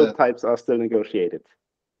 but payload types are still negotiated.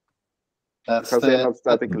 Because they're not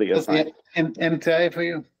statically assigned. MTI for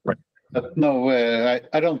you. Right. But no,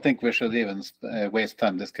 I don't think we should even waste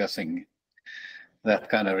time discussing that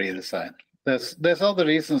kind of redesign. There's other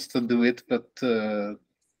reasons to do it, but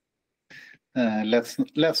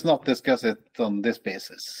let's not discuss it on this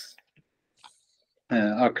basis.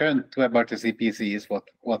 Our current WebRTC PC is what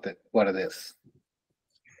it is.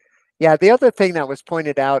 Yeah, the other thing that was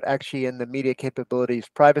pointed out actually in the media capabilities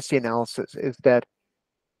privacy analysis is that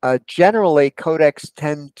generally codecs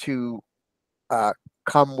tend to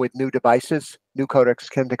come with new devices. New codecs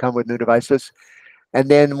tend to come with new devices. And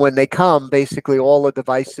then when they come, basically all the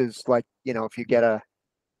devices, like, if you get a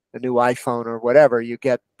new iPhone or whatever, you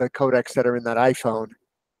get the codecs that are in that iPhone.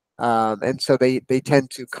 And so they tend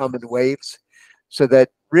to come in waves. So that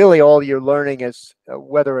really all you're learning is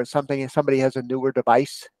whether somebody has a newer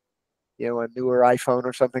device, a newer iPhone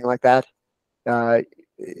or something like that.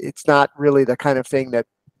 It's not really the kind of thing that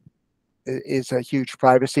is a huge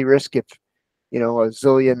privacy risk. If a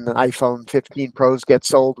zillion iPhone 15 Pros get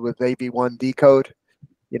sold with AB1 decode,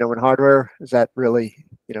 in hardware, is that really,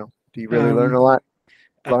 do you really learn a lot?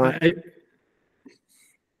 Go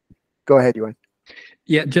ahead, Yuan.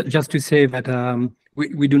 Yeah, just to say that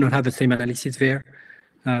we do not have the same analysis there.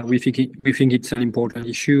 We think it's an important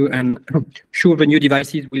issue, and sure, the new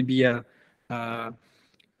devices will be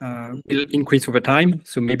will increase over time.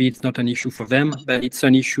 So maybe it's not an issue for them, but it's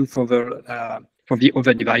an issue for the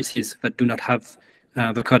other devices that do not have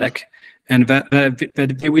the codec, and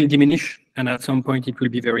that they will diminish. And at some point, it will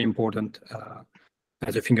be very important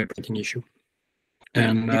as a fingerprinting issue.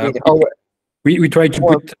 And we try to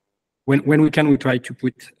put when we can, we try to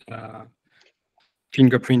put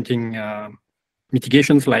fingerprinting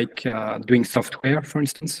mitigations, like doing software, for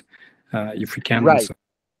instance, if we can. Right. Also.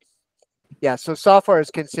 Yeah, so software is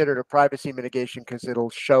considered a privacy mitigation because it'll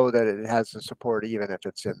show that it has the support even if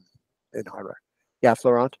it's in hardware. Yeah,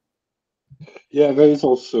 Florent? Yeah, there is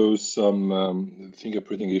also some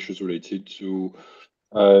fingerprinting issues related to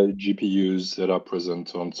GPUs that are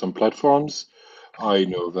present on some platforms. I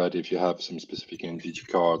know that if you have some specific NVIDIA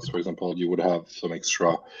cards, for example, you would have some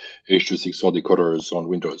extra H.264 decoders on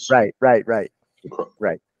Windows. Right.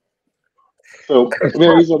 So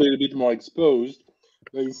there is a little bit more exposed.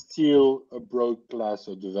 There is still a broad class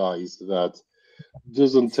of device that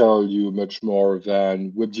doesn't tell you much more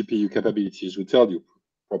than WebGPU capabilities would tell you,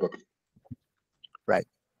 probably. Right.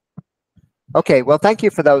 Okay, well, thank you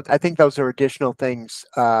for those. I think those are additional things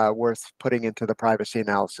worth putting into the privacy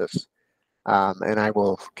analysis. And I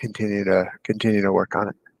will continue to work on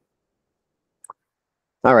it.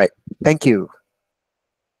 All right, thank you.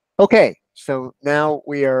 Okay, so now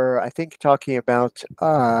we are, I think, talking about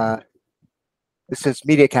this is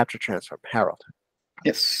media capture transform. Harold.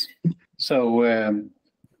 Yes. So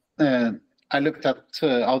I looked at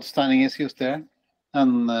outstanding issues there,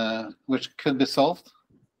 and which could be solved.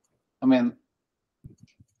 I mean,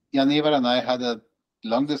 Jan-Ivar and I had a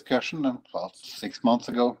long discussion about 6 months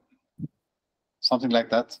ago, something like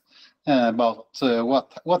that, about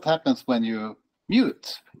what happens when you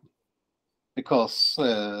mute, because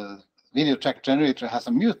video track generator has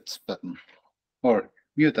a mute button or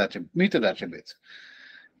muted attribute,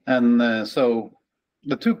 and so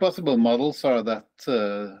the two possible models are that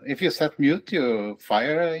if you set mute, you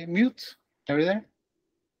fire a mute every there,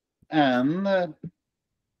 and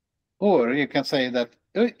or you can say that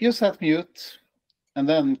you set mute and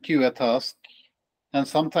then queue a task, and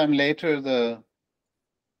sometime later the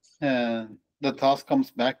task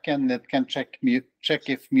comes back and it can check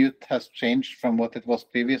if mute has changed from what it was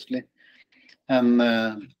previously, and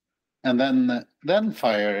then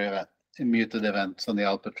fire muted events on the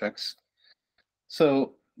output tracks.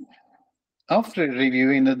 So after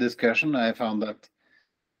reviewing the discussion, I found that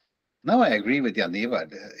now I agree with Jan-Ivar.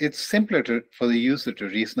 It's simpler for the user to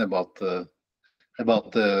reason about the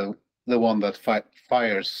one that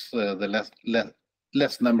fires the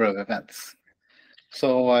less number of events.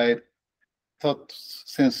 So I thought,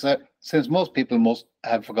 since most people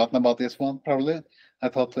have forgotten about this one, probably, I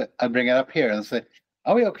thought I'd bring it up here and say,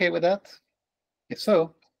 are we okay with that? If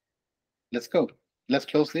so, let's go. Let's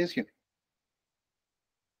close the issue.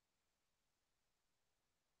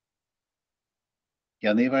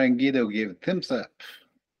 Jan-Ivar and Guido give thumbs up.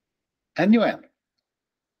 And Yuan.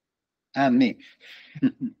 and me.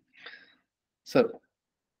 So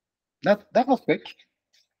that was quick.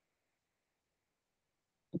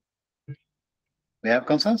 We have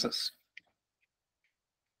consensus.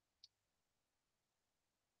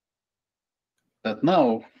 But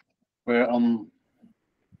now we're on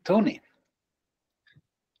Tony.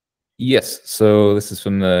 Yes, so this is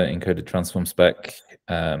from the encoded transform spec.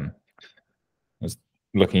 I was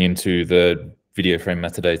looking into the video frame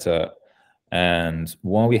metadata, and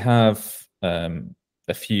while we have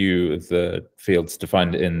a few of the fields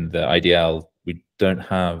defined in the IDL, we don't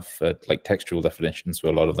have like textual definitions for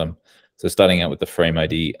a lot of them. So starting out with the frame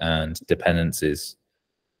ID and dependencies,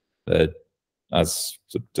 as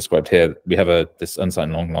described here, we have this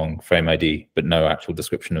unsigned long frame ID, but no actual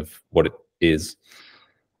description of what it is.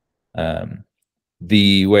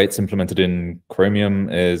 The way it's implemented in Chromium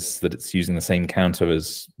is that it's using the same counter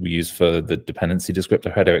as we use for the dependency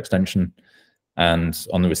descriptor header extension, and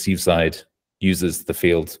on the receive side uses the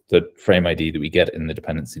field, the frame ID that we get in the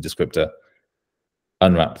dependency descriptor,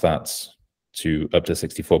 unwrap that to up to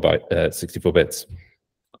 64 bits,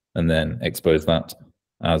 and then expose that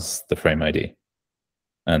as the frame ID.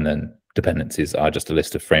 And then dependencies are just a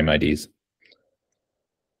list of frame IDs.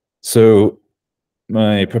 So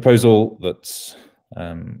my proposal that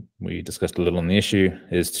we discussed a little on the issue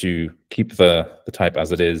is to keep the type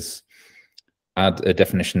as it is, add a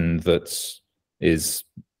definition that is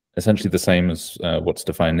essentially the same as what's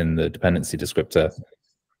defined in the dependency descriptor,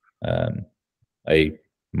 a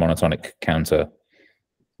monotonic counter,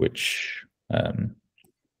 which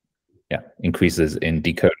increases in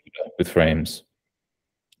decoder with frames.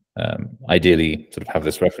 Ideally, sort of have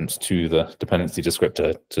this reference to the dependency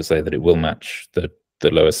descriptor to say that it will match the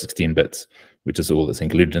lower 16 bits, which is all that's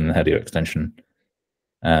included in the header extension.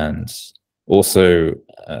 And also,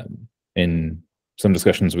 in some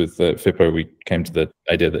discussions with FIPO, we came to the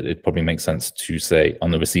idea that it probably makes sense to say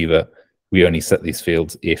on the receiver, we only set these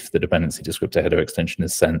fields if the dependency descriptor header extension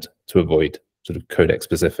is sent, to avoid sort of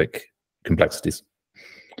codec-specific complexities.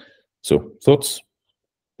 So, thoughts?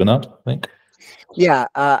 Bernard, I think? Yeah,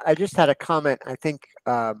 I just had a comment, I think,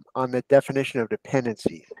 on the definition of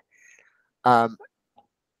dependencies.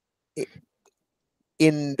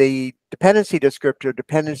 In the dependency descriptor,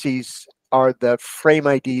 dependencies are the frame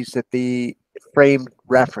IDs that the frame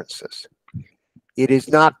references. It is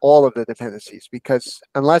not all of the dependencies, because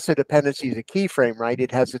unless a dependency is a keyframe, right,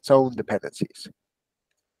 it has its own dependencies.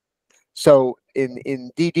 So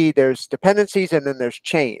in DD, there's dependencies and then there's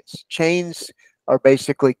chains. Chains are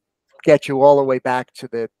basically get you all the way back to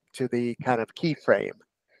the kind of keyframe,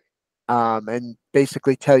 and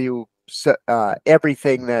basically tell you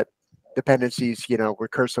everything that dependencies,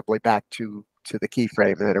 recursively back to the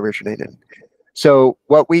keyframe that originated. So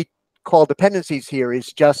what we call dependencies here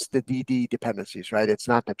is just the DD dependencies, right? It's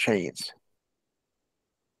not the chains.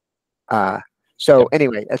 So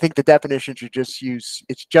anyway, I think the definition should just use,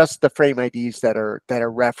 it's just the frame IDs that are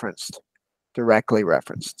referenced, directly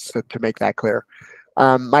referenced, so to make that clear.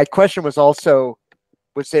 My question was also,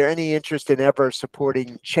 was there any interest in ever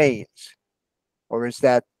supporting chains? Or is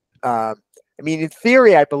that, I mean, in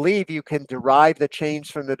theory, I believe you can derive the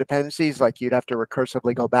chains from the dependencies, like you'd have to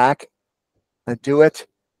recursively go back and do it.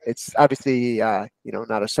 It's obviously,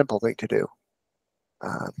 not a simple thing to do.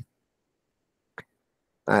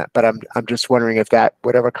 But I'm just wondering if that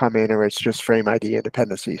would ever come in, or it's just frame ID and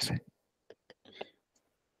dependencies.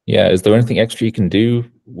 Yeah, is there anything extra you can do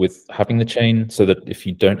with having the chain so that if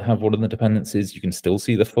you don't have one of the dependencies, you can still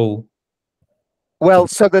see the full? Well,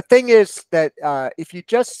 so the thing is that if you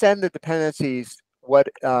just send the dependencies, what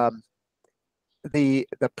the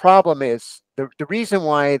problem is, the reason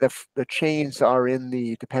why the chains are in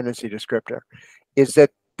the dependency descriptor is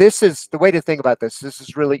that this is the way to think about this. This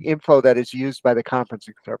is really info that is used by the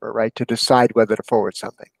conferencing server, right, to decide whether to forward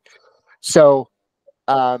something. So,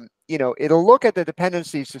 it'll look at the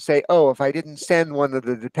dependencies to say, oh, if I didn't send one of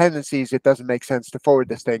the dependencies, it doesn't make sense to forward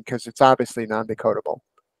this thing because it's obviously non-decodable,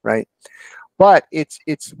 right? But it's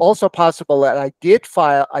also possible that I did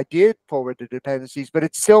forward the dependencies, but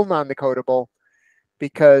it's still non-decodable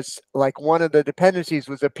because like one of the dependencies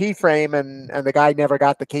was a P frame and the guy never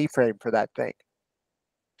got the keyframe for that thing.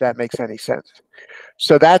 If that makes any sense.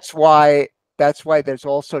 So that's why there's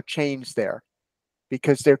also chains there,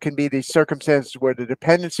 because there can be these circumstances where the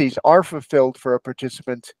dependencies are fulfilled for a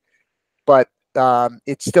participant, but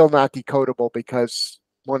it's still not decodable because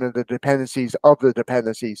one of the dependencies of the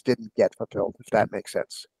dependencies didn't get fulfilled, if that makes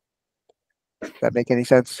sense. Does that make any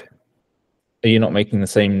sense? Are you not making the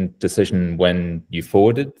same decision when you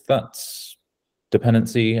forwarded that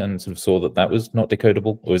dependency and sort of saw that was not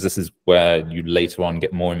decodable? Or is this where you later on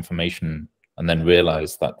get more information and then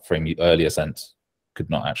realized that frame you earlier sent could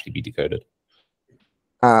not actually be decoded?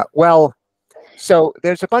 Well, so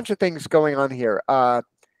there's a bunch of things going on here.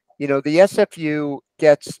 You know, the SFU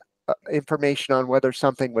gets information on whether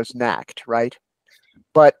something was knacked, right?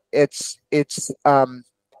 But it's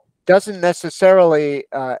doesn't necessarily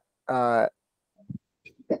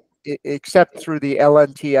except through the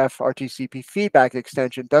LNTF RTCP feedback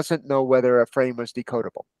extension, doesn't know whether a frame was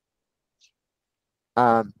decodable.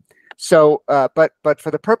 But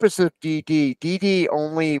for the purpose of DD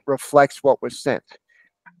only reflects what was sent.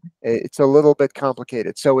 It's a little bit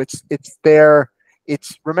complicated. So it's there.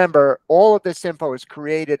 Remember, all of this info is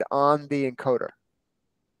created on the encoder,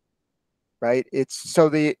 right? So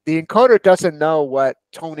the encoder doesn't know what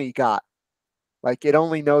Tony got. Like, it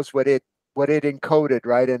only knows what it encoded,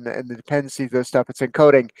 right? And the dependencies of stuff it's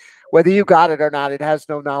encoding. Whether you got it or not, it has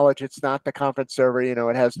no knowledge. It's not the conference server, you know,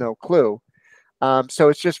 it has no clue. So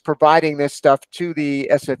it's just providing this stuff to the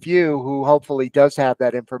SFU, who hopefully does have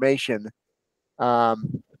that information.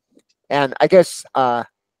 And I guess,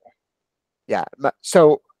 yeah,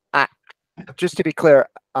 so just to be clear,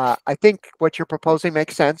 I think what you're proposing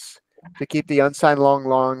makes sense, to keep the unsigned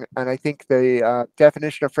long, and I think the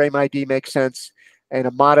definition of frame ID makes sense, and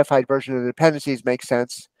a modified version of the dependencies makes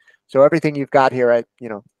sense. So everything you've got here,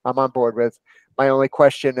 I'm on board with. My only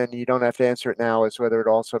question, and you don't have to answer it now, is whether it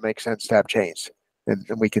also makes sense to have chains, and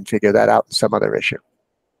we can figure that out in some other issue.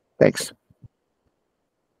 Thanks.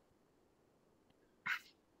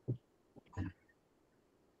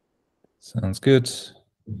 Sounds good.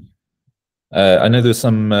 I know there's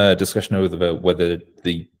some discussion over whether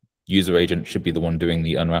the user agent should be the one doing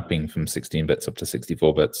the unwrapping from 16 bits up to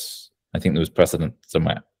 64 bits. I think there was precedent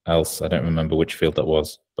somewhere else. I don't remember which field that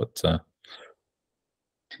was, but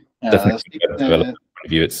definitely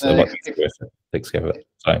it's a lot easier if it takes care of it.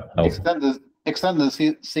 Sorry, extend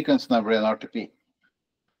the sequence number in RTP.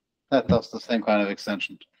 That does the same kind of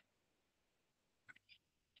extension.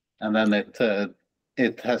 And then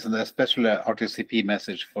it has a special RTCP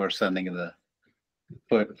message for sending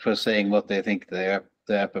for saying what they think the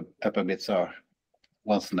upper bits are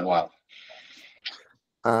once in a while.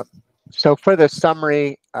 So for the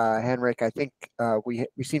summary, Henrik, I think we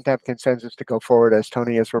seem to have consensus to go forward as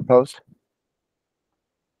Tony has proposed.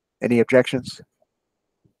 Any objections?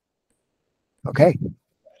 Okay,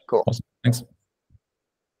 cool. Awesome. Thanks.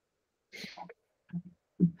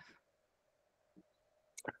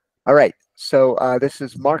 All right, so this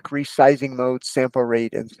is mark resizing mode, sample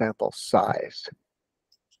rate, and sample size.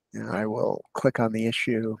 And I will click on the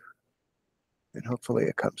issue, and hopefully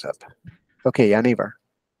it comes up. Okay, Jan Ivar.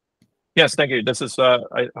 Yes, thank you. This is,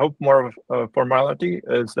 I hope, more of a formality,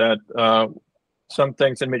 is that some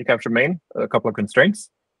things in media capture main, a couple of constraints,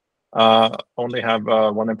 only have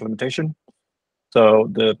one implementation. So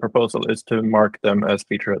the proposal is to mark them as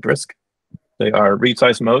feature at risk. They are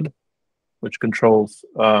resize mode, which controls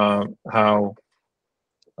how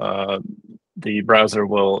the browser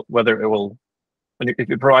will, whether it will, if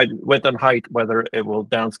you provide width and height, whether it will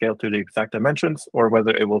downscale to the exact dimensions or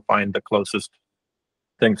whether it will find the closest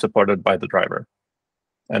thing supported by the driver.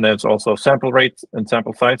 And there's also sample rates and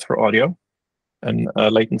sample size for audio and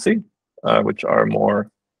latency, which are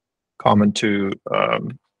more common to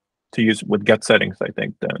use with get settings, I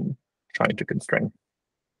think, than trying to constrain.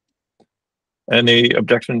 Any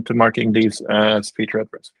objection to marking these as feature at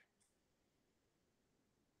risk?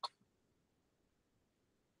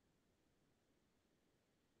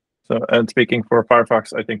 So, and speaking for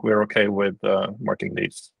Firefox, I think we're okay with marking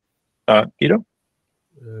these. Guido?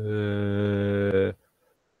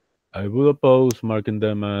 I would oppose marking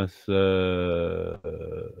them as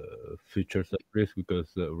features at risk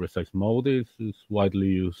because resize mode is widely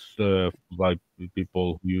used by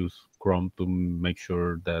people who use Chrome to make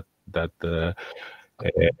sure that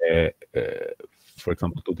for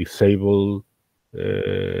example, to disable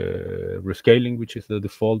rescaling, which is the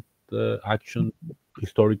default action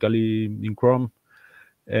historically in Chrome,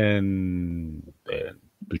 and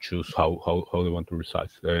to choose how they want to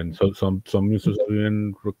resize. And so some users have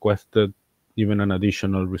even requested even an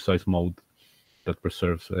additional resize mode that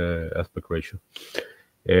preserves aspect ratio.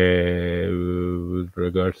 With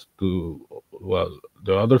regards to, well,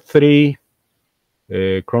 the other three,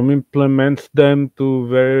 Chrome implements them to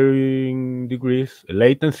varying degrees.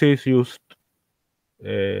 Latency is used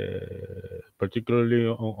particularly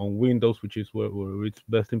on Windows, which is where it's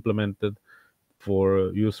best implemented,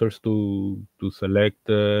 for users to select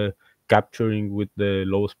capturing with the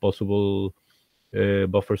lowest possible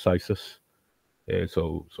buffer sizes.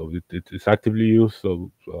 So it's actively used.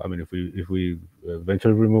 So I mean, if we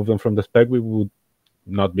eventually remove them from the spec, we would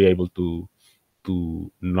not be able to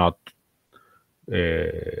not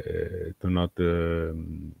to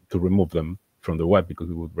remove them from the web, because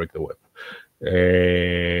it would break the web.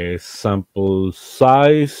 Sample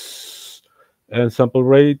size and sample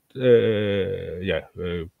rate,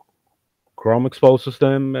 Chrome exposes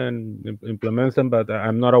them and implements them, but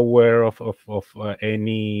I'm not aware of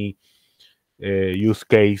any use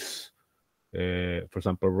case for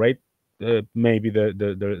sample rate. Maybe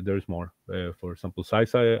there's more. For sample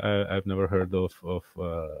size, I've never heard of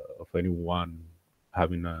anyone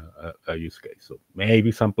having a use case. So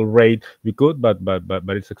maybe sample rate we could, but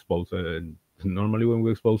it's exposed. Normally, when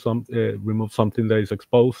we expose remove something that is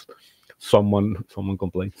exposed, someone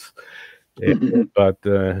complains. But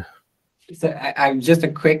so I'm just a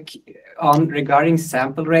quick on regarding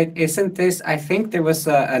sample rate. Isn't this? I think there was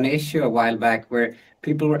an issue a while back where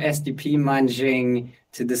people were SDP munging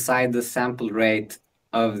to decide the sample rate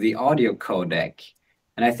of the audio codec.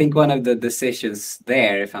 And I think one of the decisions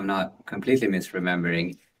there, if I'm not completely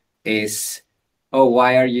misremembering, is, oh,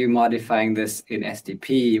 why are you modifying this in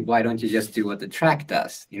SDP? Why don't you just do what the track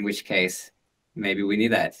does? In which case, maybe we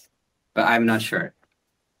need that. But I'm not sure.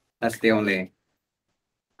 That's the only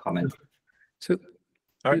comment. So,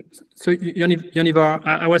 Jonivar,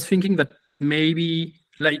 I was thinking that maybe,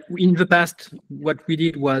 like in the past, what we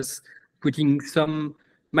did was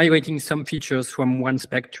migrating some features from one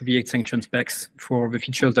spec to the extension specs for the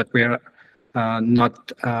features that were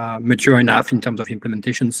not mature enough in terms of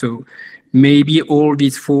implementation. So maybe all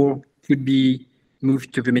these 4 could be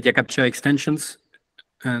moved to the media capture extensions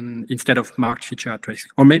and instead of marked feature address,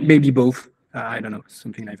 or maybe both. I don't know,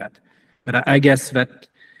 something like that. But I guess that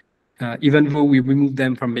even though we remove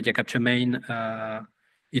them from media capture main,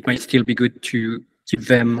 it might still be good to keep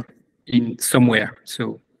them in somewhere.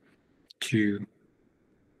 So to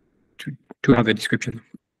have a description.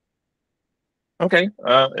 Okay,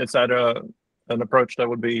 is that an approach that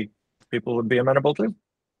people would be amenable to?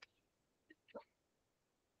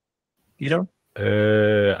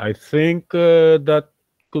 I think that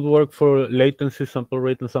could work for latency, sample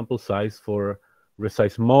rate, and sample size. For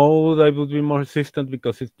resize mode, I would be more resistant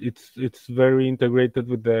because it's very integrated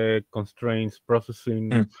with the constraints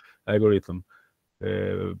processing algorithm.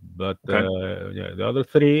 But yeah, the other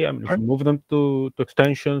 3, I mean, if you move them to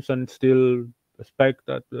extensions and still spec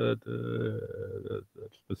that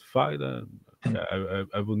specified,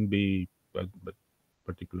 I wouldn't be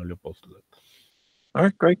particularly opposed to that. All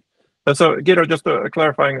right, great. So Guido, just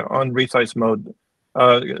clarifying on resize mode,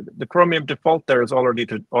 the Chromium default there is already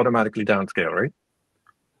to automatically downscale, right?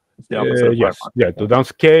 It's the opposite of yes, Firefox. yeah, to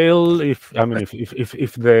downscale.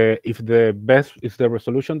 If the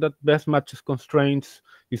resolution that best matches constraints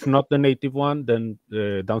is not the native one, then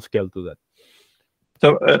downscale to that.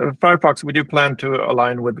 So Firefox, we do plan to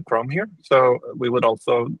align with Chrome here. So we would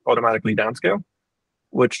also automatically downscale,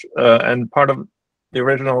 which and part of the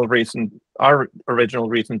original reason, our original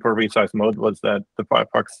reason for resize mode was that the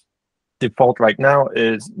Firefox default right now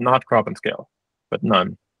is not crop and scale, but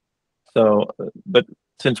none. So, but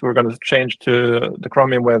since we're going to change to the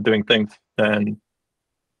Chromium way of doing things, then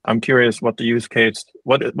I'm curious what the use case,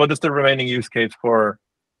 what is the remaining use case for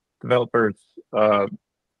developers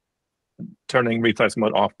turning resize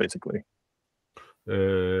mode off, basically?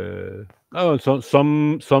 So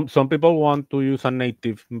some people want to use a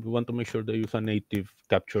native, want to make sure they use a native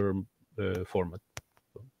capture format.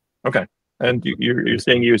 Okay, and you're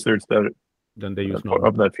seeing users that then they use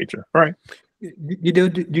of that feature. All right.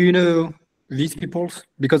 Do you know these people?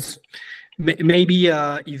 Because maybe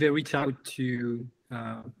if they reach out to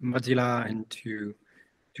Mozilla and to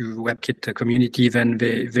WebKit community, then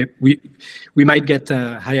we might get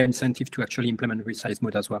a higher incentive to actually implement resize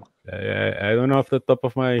mode as well. I don't know off the top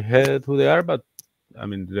of my head who they are, but I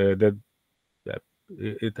mean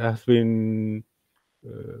it has been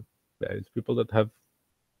it's people that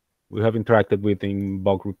we have interacted with in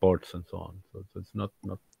bug reports and so on. So it's not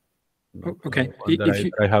okay.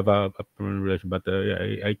 I have a permanent relation, but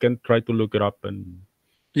yeah, I can try to look it up and.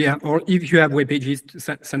 Yeah, or if you have web pages,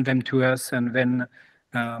 send them to us, and then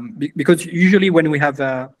because usually when we have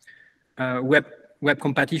a web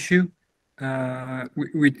compat issue,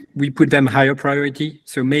 we put them higher priority.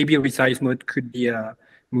 So maybe resize mode could be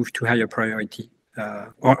moved to higher priority,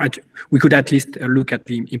 or we could at least look at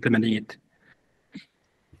implementing it.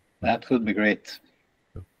 That would be great.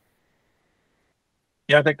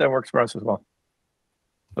 Yeah, I think that works for us as well.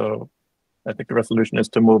 So I think the resolution is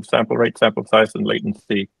to move sample rate, sample size, and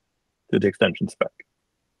latency to the extension spec.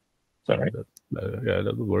 Is that right? Yeah,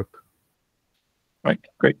 that would work. Right,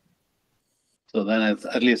 great. So then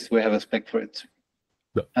at least we have a spec for it.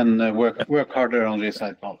 Yeah. And work harder on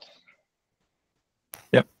resize mode.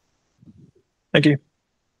 Yep. Thank you.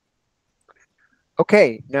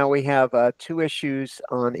 Okay, now we have 2 issues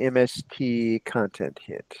on MST content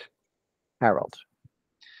hint. Harold.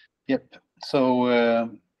 Yep.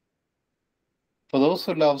 So for those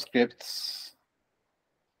who love scripts,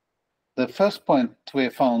 the first point we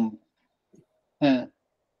found, we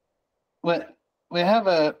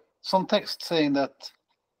have some text saying that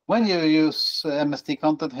when you use MST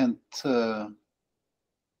content hint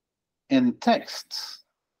in text,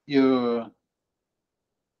 you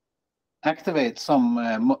activate some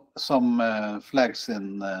flags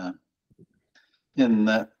in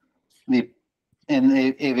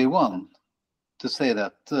AV1 to say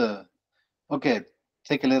that okay,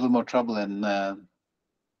 take a little more trouble in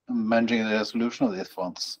managing the resolution of these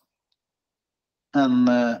fonts. And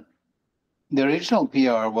the original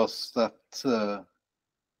PR was that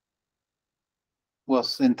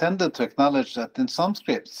was intended to acknowledge that in some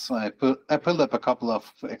scripts, I pulled up a couple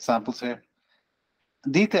of examples here.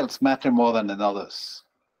 Details matter more than in others.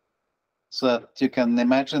 So that you can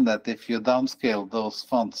imagine that if you downscale those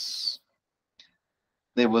fonts,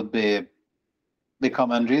 they would become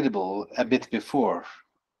unreadable a bit before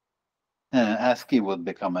ASCII would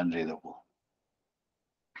become unreadable.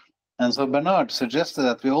 And so Bernard suggested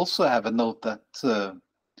that we also have a note that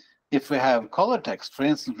if we have color text, for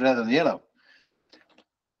instance, red and yellow,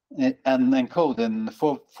 and encode in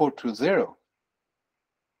 420,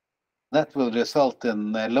 that will result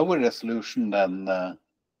in a lower resolution than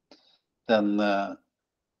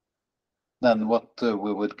what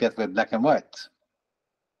we would get with black and white.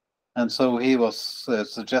 And so he was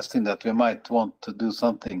suggesting that we might want to do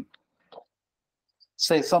something,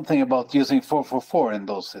 say something about using 444 in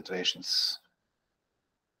those situations.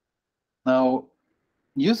 Now,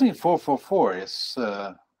 using 444 is,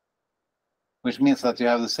 which means that you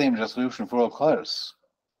have the same resolution for all colors,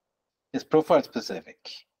 is profile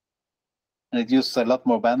specific, and it uses a lot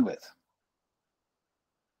more bandwidth.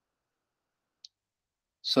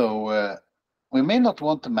 So we may not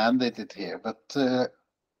want to mandate it here, but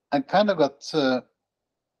I kind of got so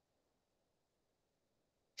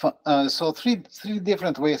three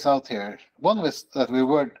different ways out here. One was that we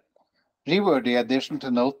reword the addition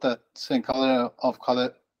to note that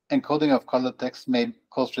encoding of color text may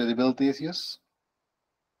cause readability issues,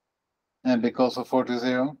 and because of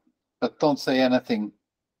 420, but don't say anything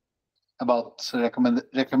about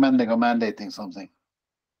recommending or mandating something.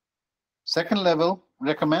 Second level,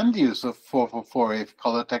 recommend use of 444 if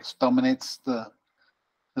color text dominates the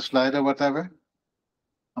slide or whatever.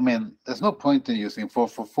 I mean, there's no point in using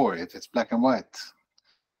 444 if it's black and white,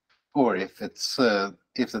 or if it's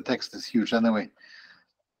if the text is huge anyway.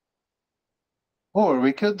 Or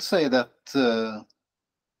we could say that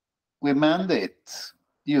we mandate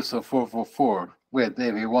use of 444 with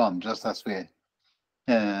AV1, just as we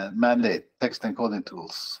mandate text encoding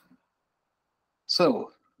tools.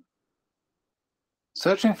 So,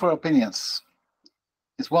 searching for opinions.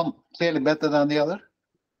 Is one clearly better than the other?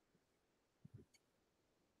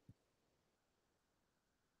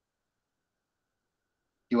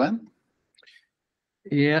 Yuan?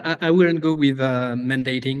 Yeah, I wouldn't go with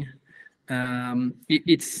mandating.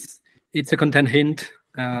 It's a content hint.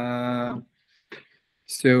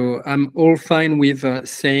 So I'm all fine with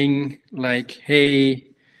saying like, hey,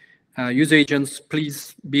 user agents,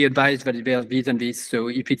 please be advised that there's this and this. So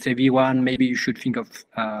if it's a V1, maybe you should think of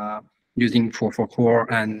using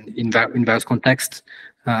 444 and in various contexts.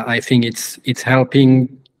 I think it's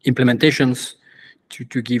helping implementations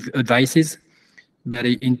to give advices. But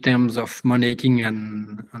in terms of mandating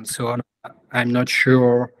and so on, I'm not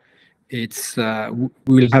sure it's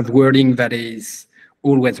we'll have wording that is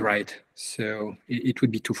always right. So it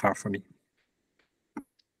would be too far for me.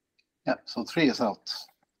 Yeah, so 3 is out.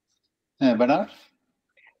 Bernard?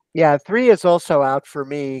 Yeah, 3 is also out for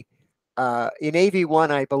me. In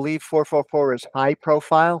AV1, I believe 444 is high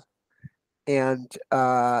profile. And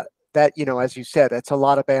that, you know, as you said, it's a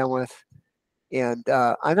lot of bandwidth. And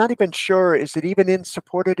I'm not even sure, is it even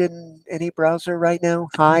supported in any browser right now?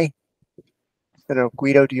 Hi. I don't know,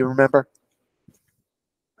 Guido, do you remember?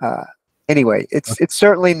 Anyway, it's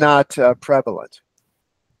certainly not prevalent.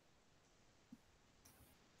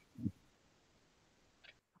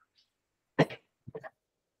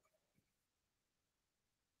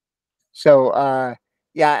 So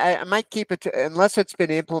yeah, I might keep it to, unless it's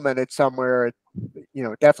been implemented somewhere. It, you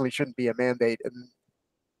know, definitely shouldn't be a mandate. And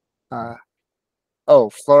oh,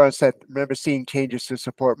 Flora said, remember seeing changes to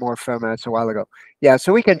support more formats a while ago. Yeah,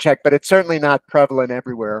 so we can check, but it's certainly not prevalent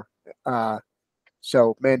everywhere.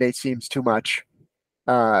 So mandate seems too much.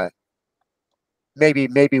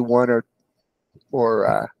 Maybe 1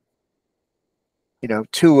 or you know,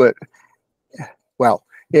 2. Well,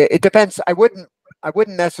 it depends. I wouldn't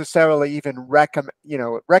wouldn't necessarily even recommend.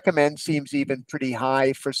 Recommend seems even pretty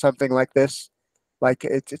high for something like this. Like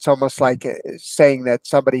it's almost like saying that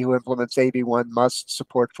somebody who implements AV1 must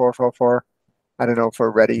support 444. I don't know if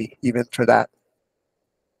we're ready even for that.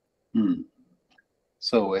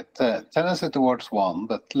 So it tendency towards 1,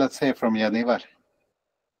 but let's hear from Jan Ivar.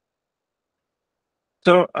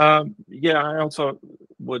 So yeah, I also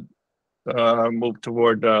would move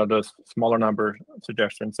toward the smaller number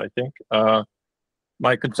suggestions. I think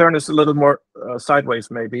my concern is a little more sideways,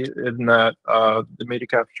 maybe, in that the media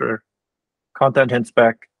capture content hint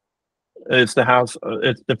spec is the house.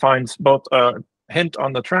 It defines both a hint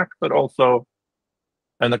on the track, but also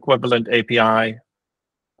an equivalent API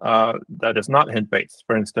that is not hint based.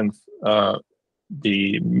 For instance,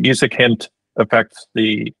 the music hint affects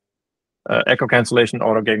the echo cancellation,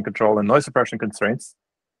 auto gain control, and noise suppression constraints.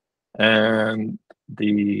 And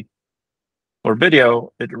for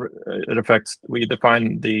video, it affects, we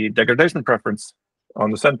define the degradation preference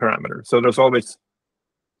on the send parameter. So there's always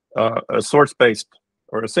a source-based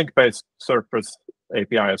or a sync-based surface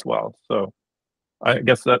API as well. So I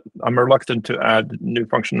guess that I'm reluctant to add new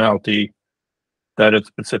functionality that is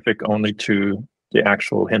specific only to the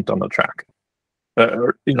actual hint on the track.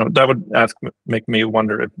 That would make me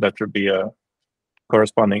wonder if that should be a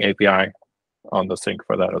corresponding API on the sync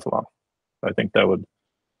for that as well. I think that would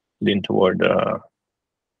lean toward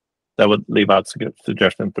that would leave out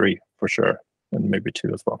suggestion 3 for sure, and maybe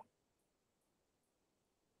 2 as well.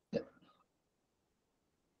 Yeah.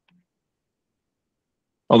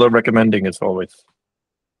 Although recommending is always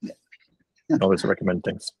recommend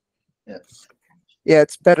things. Yes. Yeah,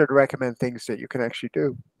 it's better to recommend things that you can actually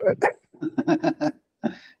do. But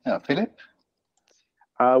yeah, Philip?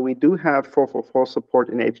 We do have 444 support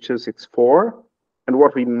in H.264. And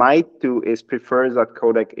what we might do is prefer that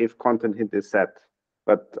codec if content hint is set.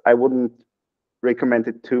 But I wouldn't recommend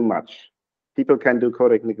it too much. People can do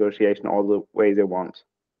codec negotiation all the way they want.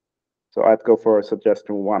 So I'd go for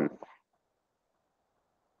suggestion 1.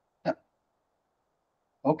 Yeah.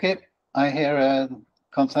 Okay, I hear a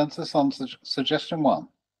consensus on suggestion 1.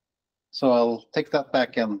 So I'll take that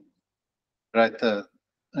back and write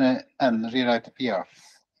and rewrite the PR.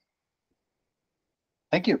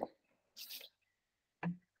 Thank you.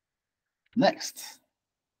 Next.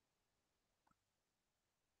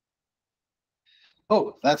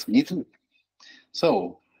 Oh, that's me too.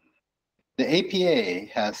 So the APA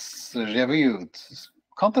has reviewed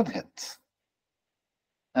content hint,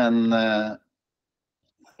 and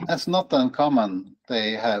that's not uncommon.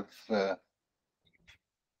 They have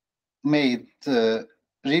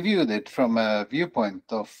reviewed it from a viewpoint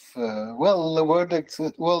of well, the world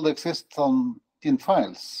exists in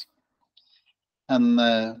files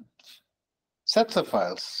and sets of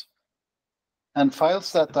files, and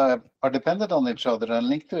files that are dependent on each other and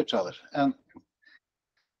linked to each other. And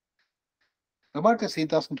WEBRTC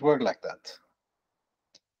doesn't work like that.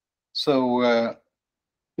 So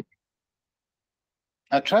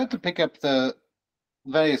I tried to pick up the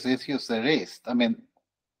various issues they raised. I mean,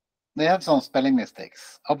 they have some spelling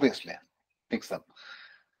mistakes, obviously, fix them.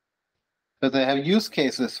 But they have use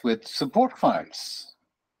cases with support files,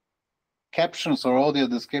 captions or audio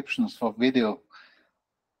descriptions for video.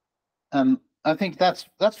 And I think that's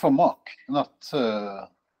for mock, not for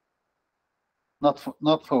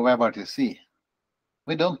WebRTC.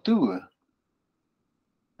 We don't do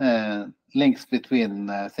links between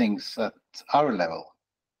things at our level.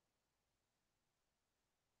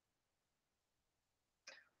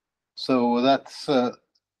 So that's so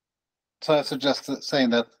I suggest saying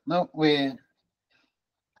that no,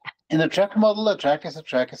 in a track model, a track is a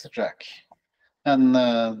track is a track, and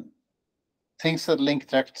things that link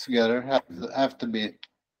tracks together have to be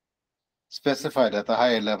specified at a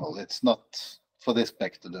higher level. It's not for this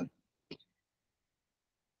spec to do.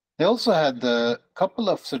 They also had a couple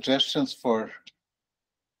of suggestions for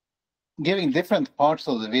giving different parts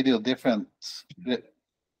of the video different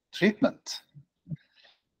treatment.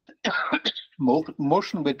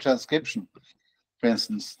 Motion with transcription, for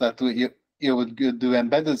instance, that you would do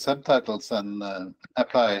embedded subtitles and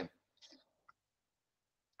apply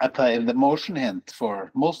the motion hint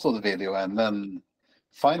for most of the video, and then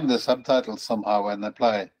find the subtitles somehow and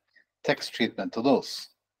apply text treatment to those.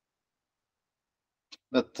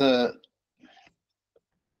 But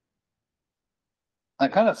I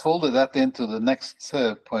kind of folded that into the next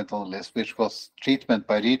point on the list, which was treatment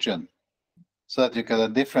by region, so that you could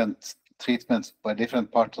have different treatments by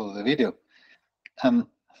different parts of the video. And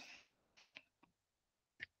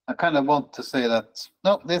I kind of want to say that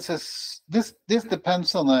no, this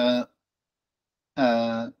depends on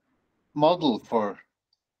a model for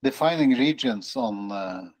defining regions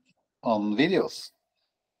on videos,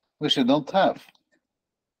 which we don't have.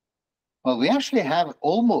 Well, we actually have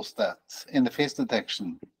almost that in the face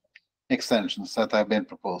detection extensions that have been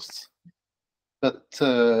proposed. But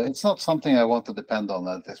it's not something I want to depend on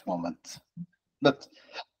at this moment. But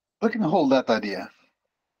we can hold that idea.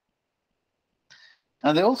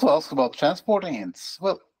 And they also ask about transporting hints.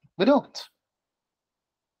 Well, we don't.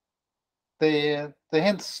 The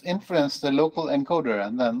hints influence the local encoder,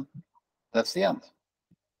 and then that's the end.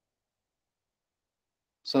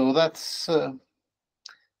 So that's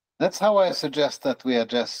how I suggest that we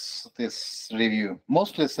address this review.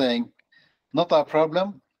 Mostly saying, not our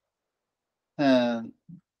problem, and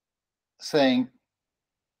saying,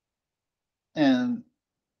 and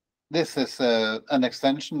this is an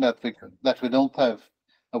extension that we don't have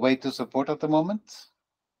a way to support at the moment.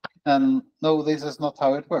 And no, this is not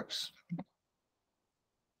how it works.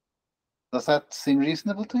 Does that seem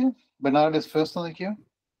reasonable to you? Bernard is first on the queue.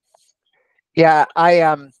 Yeah,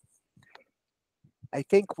 I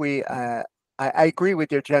think I agree with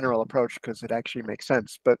your general approach because it actually makes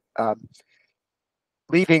sense. But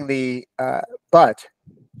leaving the but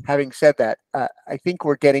having said that, I think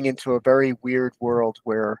we're getting into a very weird world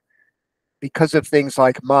where, because of things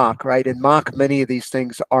like mock, right? In mock, many of these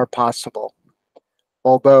things are possible,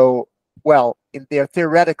 although, well, they're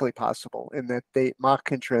theoretically possible in that mock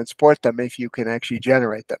can transport them if you can actually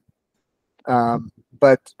generate them.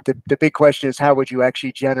 But the big question is, how would you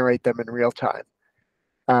actually generate them in real time?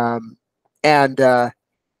 I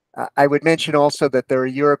would mention also that there are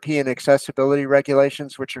European accessibility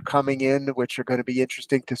regulations which are coming in, which are going to be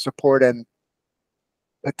interesting to support and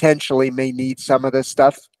potentially may need some of this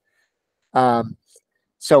stuff.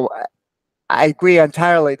 So I agree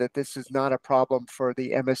entirely that this is not a problem for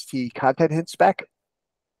the MST content hint spec,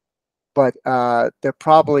 but there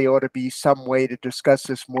probably ought to be some way to discuss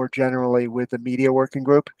this more generally with the media working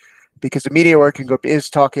group, because the media working group is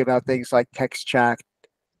talking about things like text chat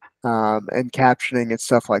and captioning and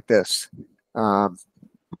stuff like this. And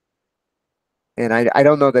I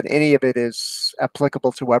don't know that any of it is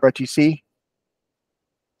applicable to WebRTC.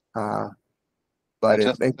 But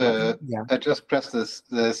I just pressed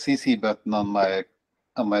the CC button on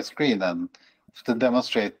my screen and to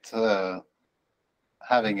demonstrate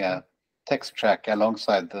having a text track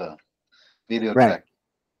alongside the video track.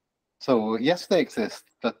 So yes, they exist,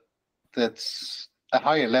 but it's a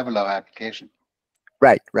higher level of application.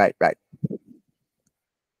 Right.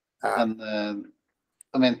 And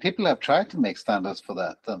I mean, people have tried to make standards for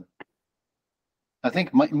that. I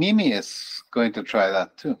think Mimi is going to try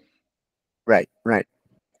that too. Right.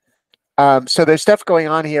 So there's stuff going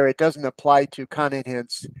on here. It doesn't apply to content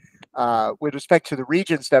hints. With respect to the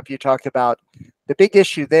region stuff you talked about, the big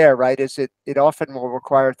issue there, right, is it often will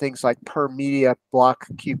require things like per media block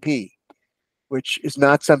QP, which is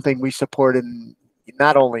not something we support in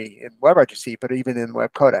not only in WebRTC, but even in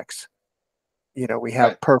web codecs. You know, we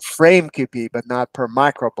have per frame QP, but not per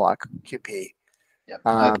micro block QP. Yeah,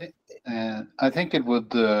 I think it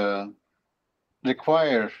would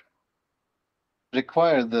require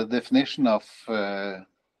the definition of a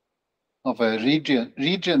region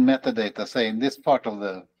metadata, saying this part of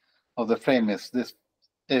the frame is this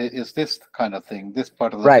kind of thing. This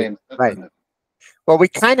part of the frame. Right. Well, we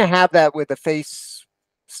kind of have that with the face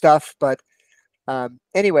stuff, but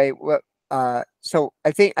anyway, so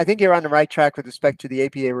I think you're on the right track with respect to the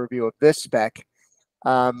APA review of this spec.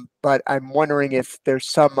 But I'm wondering if there's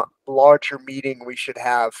some larger meeting we should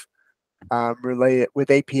have related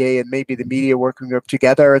with APA and maybe the media working group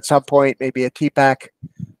together at some point, maybe a TPAC.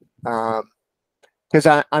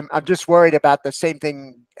 Because I'm just worried about the same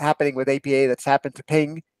thing happening with APA that's happened to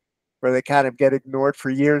Ping, where they kind of get ignored for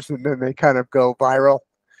years and then they kind of go viral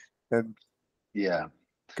and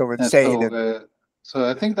go insane. So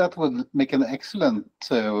I think that would make an excellent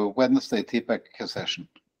Wednesday TPAC session.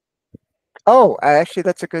 Oh, actually,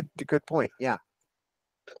 that's a good point. Yeah.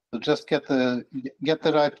 So just get the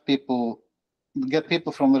right people, get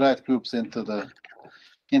people from the right groups into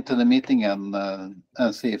the meeting and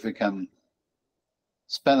see if we can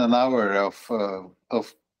spend an hour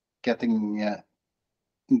of getting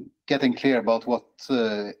clear about what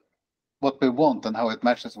we want and how it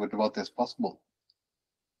matches with what is possible.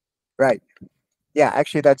 Right. Yeah,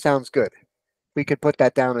 actually, that sounds good. We could put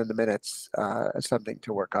that down in the minutes as something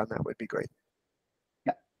to work on. That would be great.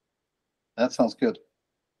 Yeah, that sounds good.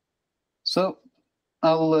 So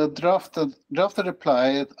I'll draft a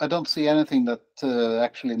reply. I don't see anything that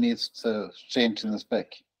actually needs to change in the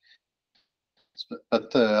spec,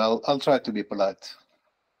 but I'll try to be polite.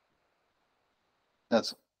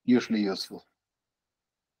 That's usually useful.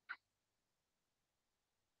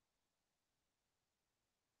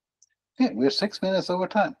 Okay, we're 6 minutes over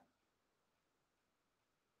time.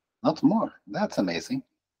 Not more. That's amazing.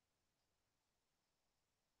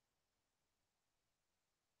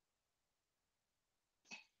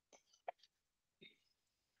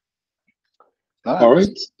 All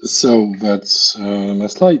right, so that's my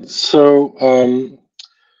slide. So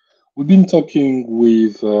we've been talking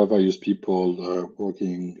with various people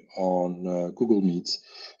working on Google Meet,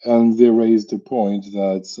 and they raised the point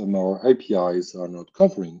that some of our APIs are not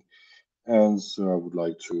covering. And so I would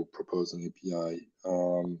like to propose an API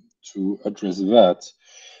to address that.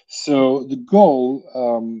 So the goal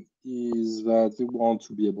is that we want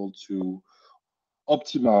to be able to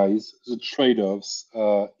optimize the trade-offs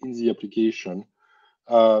in the application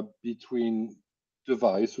between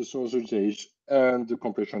device resource usage and the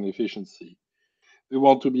compression efficiency. We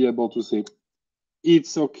want to be able to say,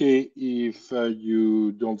 it's okay if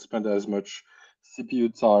you don't spend as much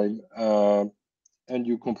CPU time and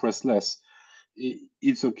you compress less.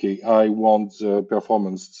 It's okay. I want the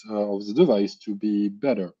performance of the device to be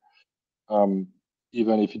better,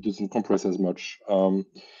 even if it doesn't compress as much.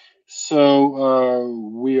 So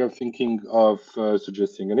we are thinking of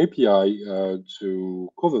suggesting an API to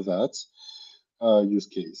cover that use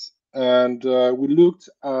case. And we looked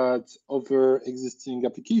at other existing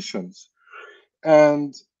applications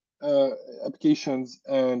and APIs,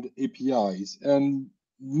 and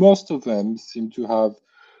most of them seem to have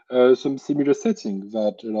some similar setting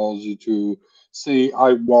that allows you to say,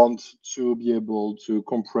 I want to be able to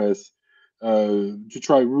compress, to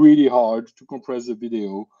try really hard to compress the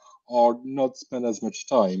video or not spend as much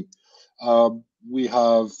time. We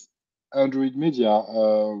have Android Media,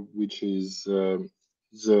 which is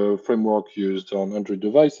the framework used on Android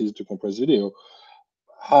devices to compress video,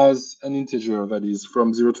 has an integer that is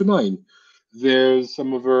from 0 to 9. There's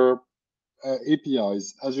some other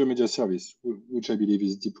APIs, Azure Media Service, which I believe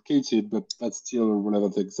is deprecated, but that's still a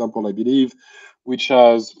relevant example, I believe, which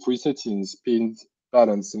has 3 settings: speed,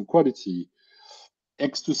 balance, and quality.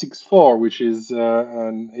 X264, which is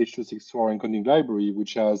an H264 encoding library,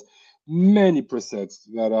 which has many presets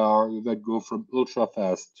that go from ultra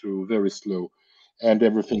fast to very slow, and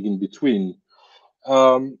everything in between.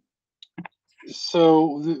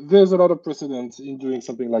 So there's a lot of precedent in doing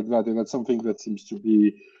something like that, and that's something that seems to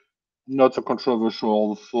be not so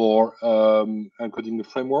controversial for encoding the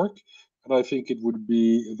framework. And I think it would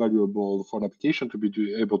be valuable for an application to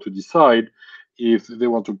be able to decide if they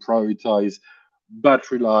want to prioritize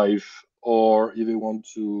battery life or if they want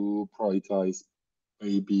to prioritize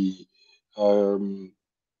maybe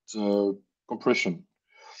the compression.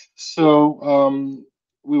 So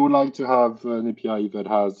we would like to have an API that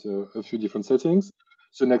has a few different settings.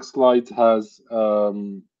 So next slide has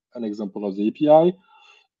an example of the API.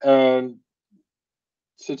 And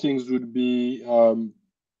settings would be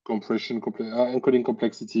compression, encoding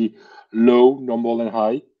complexity, low, normal, and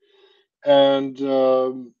high. And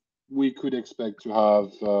we could expect to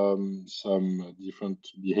have some different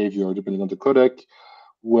behavior depending on the codec,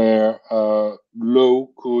 where low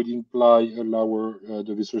could imply a lower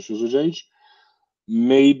device resource usage,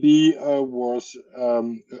 maybe worse,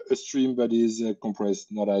 a stream that is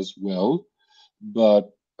compressed not as well,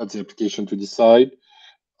 but that's the application to decide,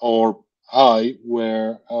 or high,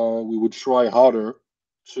 where we would try harder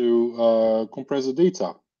to compress the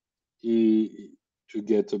data to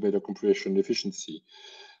get a better compression efficiency.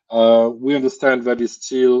 We understand that it's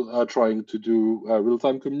still trying to do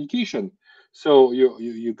real-time communication, so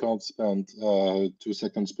you can't spend 2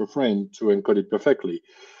 seconds per frame to encode it perfectly.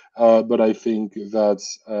 But I think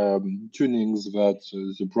that's tunings that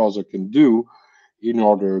the browser can do in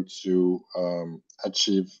order to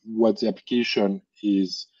achieve what the application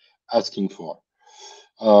is asking for.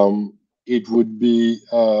 It would be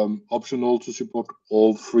optional to support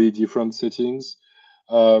all 3 different settings.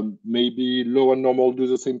 Maybe low and normal do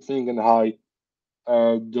the same thing, and high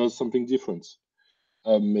does something different.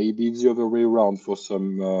 Maybe it's the other way around for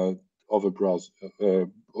some other codecs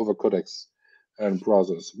and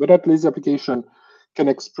browsers. But at least the application can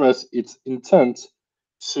express its intent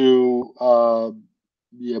to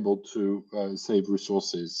be able to save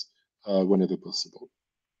resources whenever possible.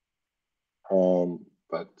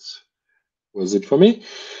 That was it for me.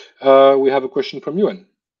 We have a question from Ewan.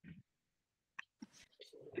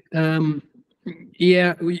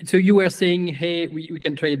 Yeah, so you were saying, hey, we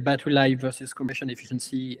can trade battery life versus compression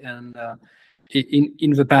efficiency, and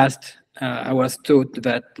in the past, I was taught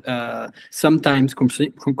that sometimes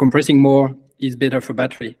compressing more is better for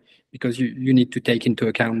battery because you need to take into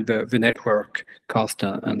account the network cost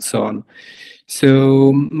and so on.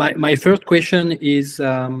 So my first question is,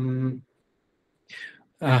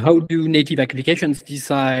 how do native applications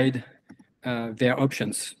decide their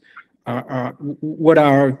options? What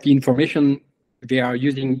are the information they are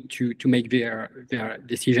using to make their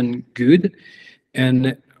decision good?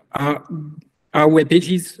 And are web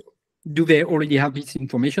pages, do they already have this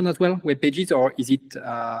information as well, web pages, or is it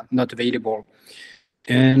not available?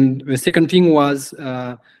 And the second thing was,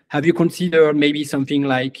 have you considered maybe something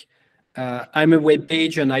like, I'm a web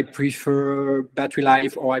page and I prefer battery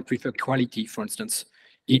life or I prefer quality, for instance,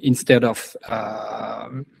 instead of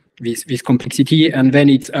this complexity, and then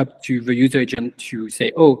it's up to the user agent to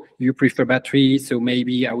say, oh, you prefer battery, so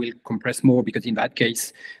maybe I will compress more because in that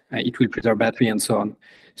case, it will preserve battery and so on.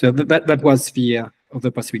 So that was the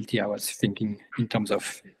other possibility I was thinking in terms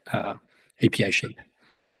of API shape.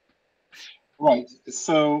 Right.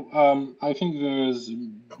 So I think there's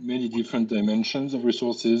many different dimensions of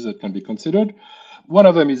resources that can be considered. One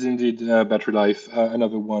of them is indeed battery life.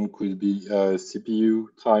 Another one could be CPU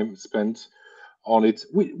time spent on it,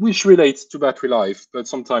 which relates to battery life, but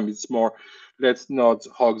sometimes it's more, let's not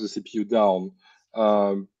hog the CPU down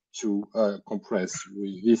to compress.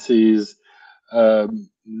 This is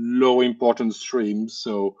low importance stream,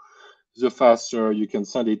 so the faster you can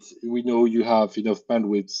send it, we know you have enough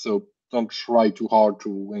bandwidth, so don't try too hard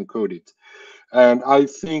to encode it. And I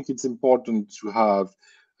think it's important to have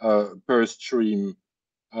per stream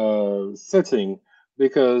setting,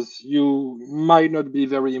 because you might not be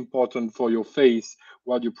very important for your face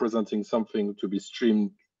while you're presenting something to be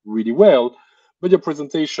streamed really well, but your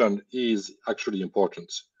presentation is actually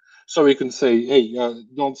important. So we can say, hey,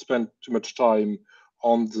 don't spend too much time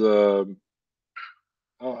on the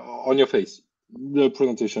on your face. The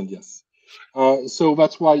presentation, yes. So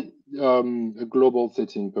that's why a global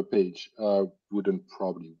setting per page wouldn't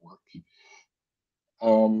probably work.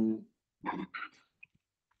 Am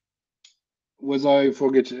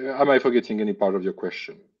I forgetting any part of your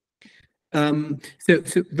question? So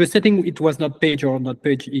the setting, it was not page or not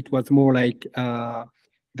page, it was more like the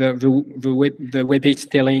web page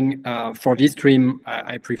telling for this stream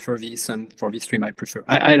I prefer this, and for this stream I prefer,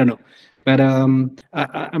 I don't know. But I'm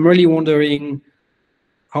really wondering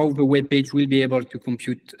how the web page will be able to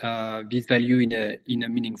compute this value in a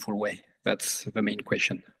meaningful way. That's the main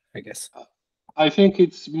question, I guess. I think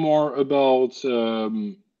it's more about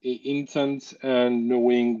intent and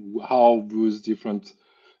knowing how those different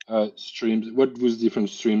streams, what those different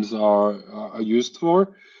streams are used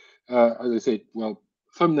for. As I said, well,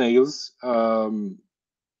 thumbnails,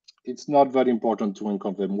 it's not that important to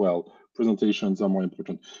encode them well. Presentations are more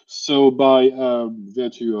important. So by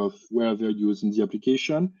virtue of where they're used in the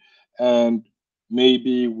application and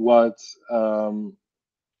maybe what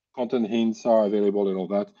content hints are available and all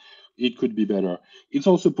that, it could be better. It's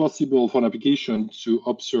also possible for an application to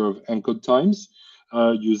observe encode times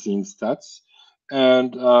using stats.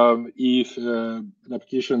 And if an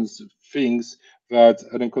application thinks that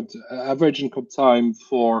an average encode time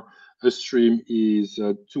for a stream is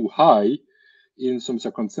too high, in some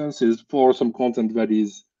circumstances, for some content that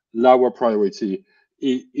is lower priority,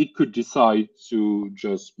 it could decide to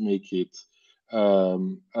just make it a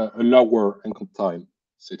lower encode time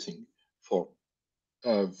setting for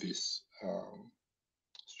this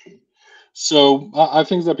stream. So I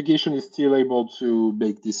think the application is still able to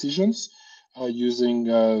make decisions using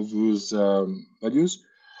those values,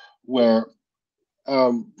 where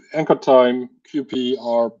anchor time, QP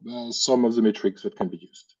are some of the metrics that can be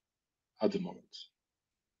used at the moment.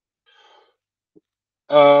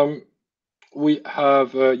 We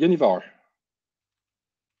have Yanivar.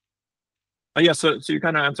 Yeah, so you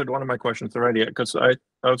kind of answered one of my questions already, because I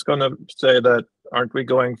was going to say that aren't we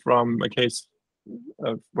going from a case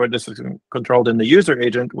where this is controlled in the user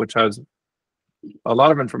agent, which has a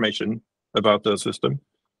lot of information about the system,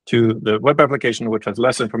 to the web application, which has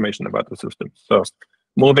less information about the system. So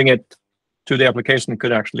moving it to the application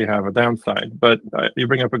could actually have a downside. But you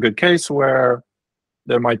bring up a good case where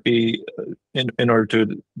there might be, in order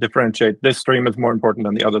to differentiate, this stream is more important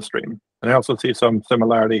than the other stream. And I also see some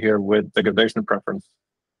similarity here with degradation preference,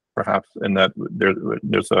 perhaps, in that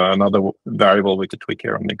there's another variable we could tweak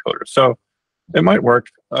here on the encoder. So it might work.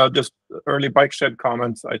 Just early bike shed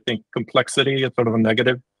comments, I think complexity is sort of a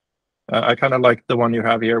negative. I kind of like the one you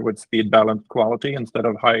have here with speed balanced quality instead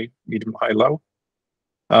of high, medium, high, low.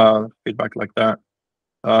 Feedback like that.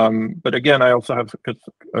 But again, I also have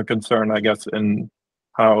a concern, I guess, in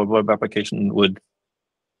how a web application would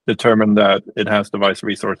determine that it has device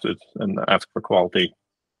resources and ask for quality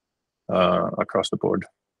across the board.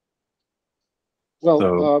 Well,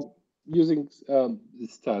 so, using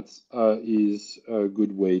stats is a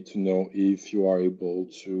good way to know if you are able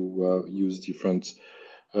to use different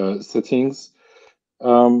settings.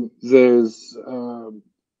 There's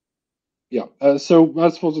Yeah. So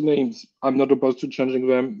as for the names, I'm not opposed to changing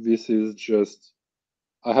them. This is just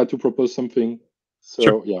I had to propose something. So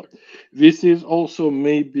Sure. yeah, this is also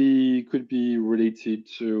maybe could be related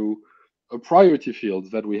to a priority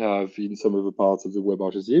field that we have in some of the parts of the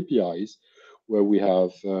WebRTC APIs, where we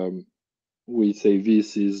have we say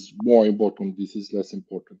this is more important, this is less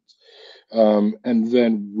important, and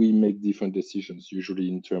then we make different decisions, usually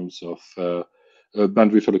in terms of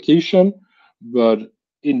bandwidth allocation. But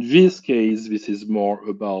in this case, this is more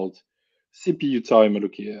about CPU time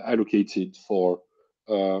allocated for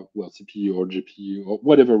well, CPU or GPU or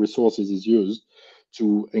whatever resources is used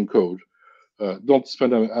to encode. Don't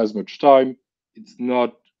spend as much time. It's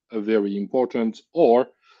not very important. Or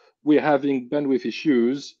we're having bandwidth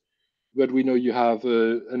issues, but we know you have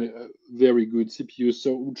a very good CPU,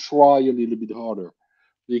 so try a little bit harder,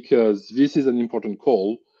 because this is an important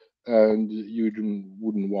call and you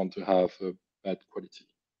wouldn't want to have a bad quality.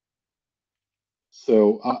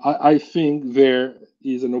 So I think there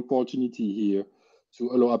is an opportunity here to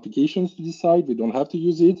allow applications to decide. They don't have to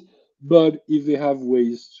use it, but if they have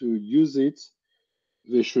ways to use it,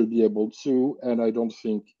 they should be able to. And I don't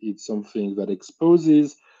think it's something that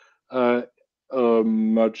exposes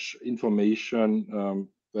much information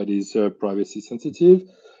that is privacy sensitive.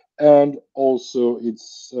 And also,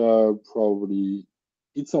 it's probably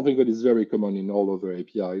it's something that is very common in all other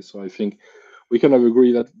APIs. So I think we kind of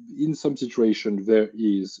agree that in some situation there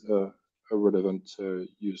is a relevant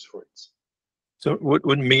use for it. So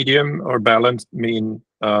would medium or balanced mean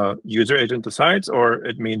user agent decides, or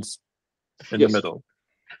it means in the middle?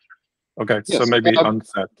 Okay, yes. So maybe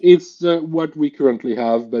unset. It's what we currently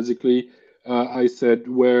have, basically. I said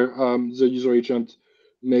where the user agent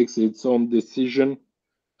makes its own decision.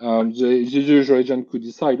 The user agent could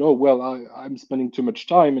decide, oh, well, I'm spending too much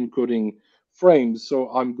time encoding frames, so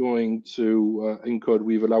I'm going to encode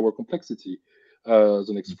with a lower complexity the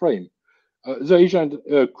next frame. The agent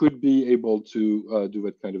could be able to do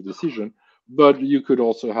that kind of decision, but you could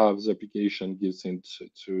also have the application give hint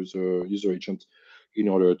to the user agent in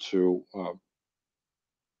order to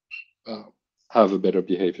have a better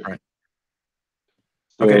behavior. Right.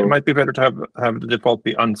 So, okay, it might be better to have the default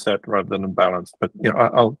be unset rather than balanced, but you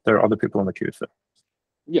know, there are other people in the queue. So.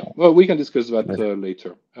 Yeah, well, we can discuss that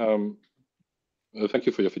later. Thank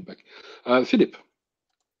you for your feedback. Philip.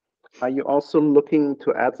 Are you also looking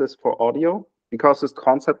to add this for audio? Because this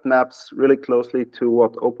concept maps really closely to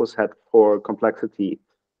what Opus had for complexity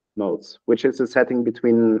modes, which is a setting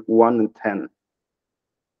between 1 and 10.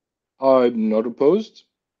 I'm not opposed.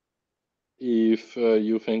 If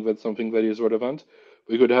you think that's something that is relevant,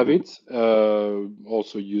 we could have it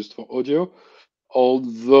also used for audio,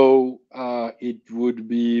 although it would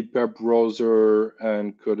be per browser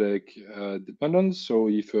and codec dependent. So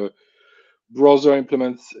if a browser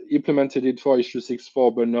implemented it for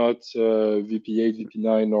H.264 but not VP8,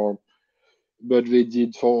 VP9, but they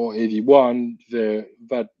did for AV1,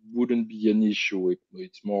 that wouldn't be an issue.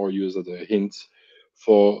 It's more used as a hint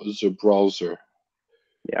for the browser.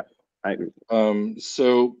 Yeah, I agree.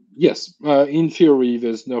 So yes, in theory,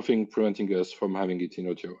 there's nothing preventing us from having it in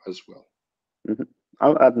audio as well. Mm-hmm.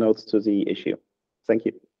 I'll add notes to the issue. Thank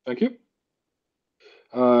you. Thank you.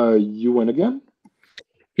 You win again?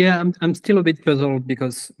 Yeah, I'm still a bit puzzled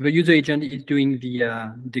because the user agent is doing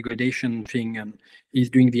the degradation thing and is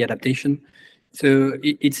doing the adaptation. So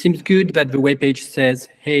it seems good that the web page says,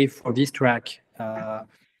 hey, for this track,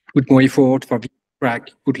 put more effort, for this track,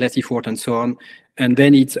 put less effort, and so on. And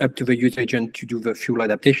then it's up to the user agent to do the full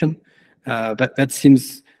adaptation. That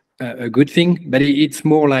seems a good thing, but it's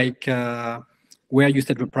more like where you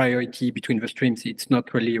set the priority between the streams. It's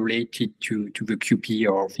not really related to the QP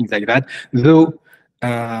or things like that, though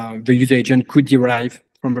the user agent could derive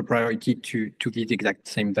from the priority to these exact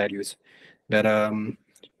same values. But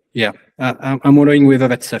yeah, I'm wondering whether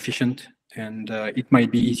that's sufficient, and it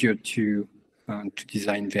might be easier to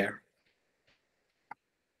design there.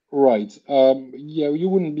 Right. Yeah, you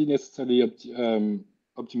wouldn't be necessarily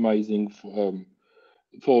optimizing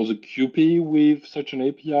for the QP with such an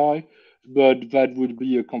API, but that would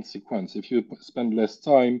be a consequence. If you spend less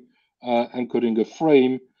time encoding a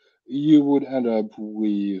frame, you would end up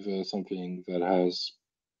with something that has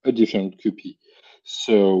a different QP.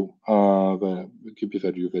 So the QP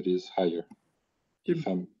value that is higher, if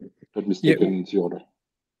I'm not mistaken, in the order.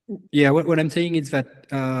 Yeah, what I'm saying is that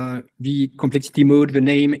the complexity mode, the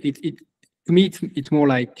name, to me, it's more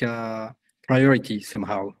like priority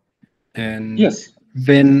somehow. And yes.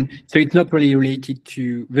 Then, so it's not really related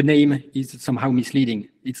to, the name is somehow misleading.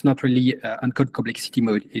 It's not really uncode complexity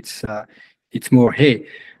mode. It's more, hey,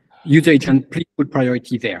 user agent, please put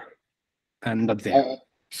priority there and not there.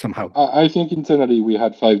 somehow. I think internally we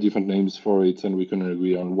had 5 different names for it, and we couldn't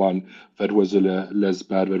agree on one that was less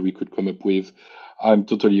bad that we could come up with. I'm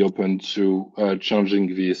totally open to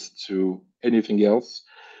changing this to anything else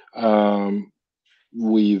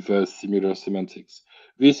with similar semantics.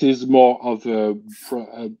 This is more of a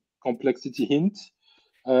complexity hint,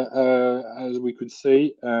 as we could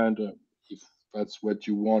say, and if that's what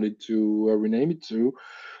you wanted to rename it to,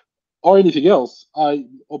 or anything else,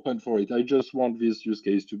 I'm open for it. I just want this use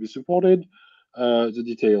case to be supported. The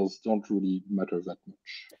details don't really matter that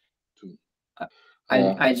much to me.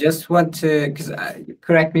 I just want to, because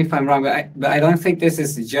correct me if I'm wrong, but I don't think this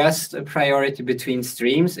is just a priority between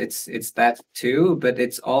streams. It's that too, but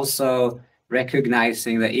it's also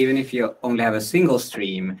recognizing that even if you only have a single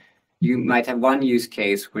stream, you might have one use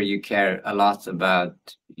case where you care a lot about,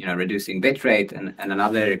 you know, reducing bitrate, and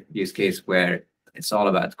another use case where it's all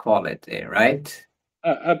about quality, right?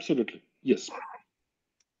 Absolutely, yes.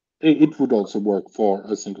 It would also work for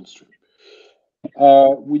a single stream.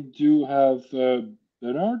 We do have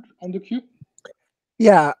Bernard on the queue.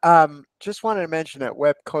 Yeah, just wanted to mention that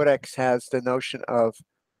Web Codex has the notion of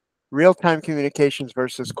real-time communications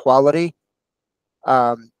versus quality.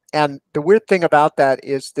 And the weird thing about that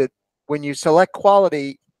is that when you select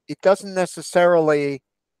quality, it doesn't necessarily, I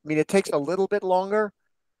mean, it takes a little bit longer,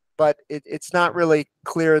 but it's not really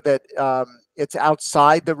clear that it's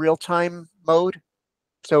outside the real-time mode.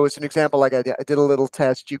 So as an example, like I did a little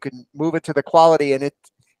test, you can move it to the quality, and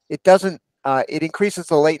it doesn't, it increases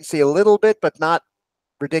the latency a little bit, but not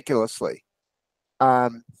ridiculously.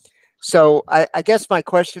 So I guess my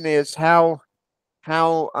question is how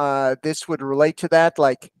this would relate to that.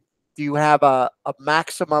 Like, do you have a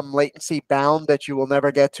maximum latency bound that you will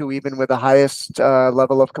never get to, even with the highest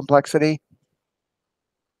level of complexity?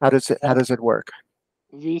 How does it work?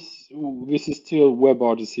 This is still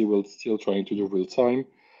WebRTC will still trying to do real time.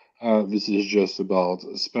 This is just about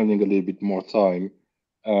spending a little bit more time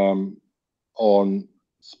on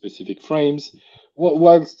specific frames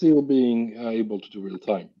while still being able to do real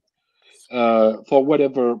time. For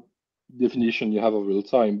whatever definition you have of real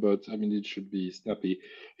time, but I mean, it should be snappy.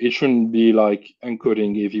 It shouldn't be like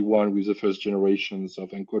encoding AV1 with the first generations of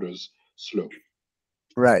encoders slow.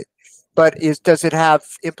 Right. But does it have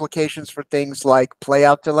implications for things like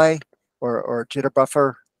playout delay or jitter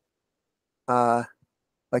buffer?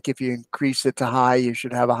 Like if you increase it to high, you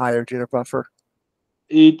should have a higher jitter buffer.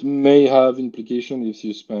 It may have implication if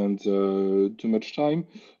you spend too much time,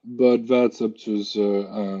 but that's up to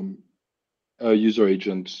the user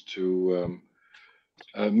agent to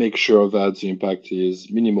make sure that the impact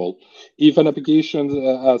is minimal. If an application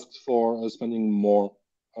asks for spending more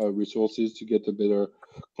resources to get a better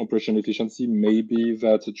compression efficiency, maybe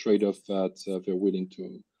that's a trade-off that they're willing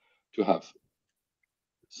to have.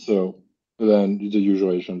 So then the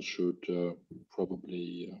user agent should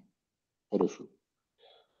probably follow through.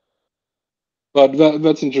 But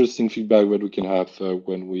that's interesting feedback that we can have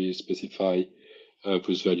when we specify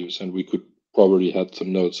those values, and we could probably add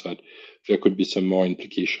some notes that there could be some more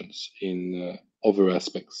implications in other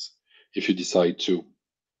aspects if you decide to,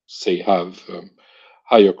 say, have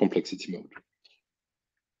higher complexity mode.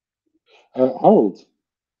 Harold?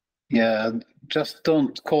 Yeah, just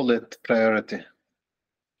don't call it priority.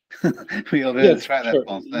 We already tried that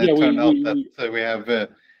once. And it turned out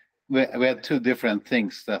that we had two different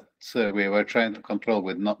things that we were trying to control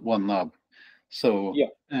with one knob. So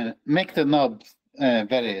make the knob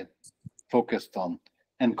very focused on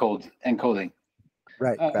encoding.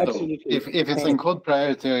 Right. So Absolutely. if it's encode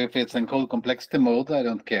priority or if it's encode complexity mode, I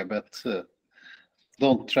don't care. But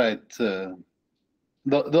don't try it.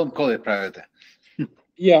 Don't call it priority.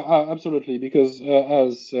 Yeah, absolutely. Because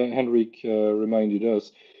as Henrik reminded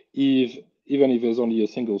us, even if there's only a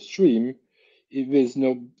single stream, if there's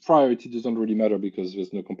no priority, doesn't really matter because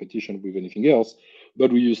there's no competition with anything else.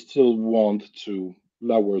 But we still want to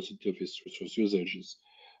lower the device resource usages,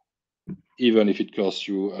 even if it costs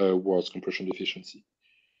you worse compression efficiency.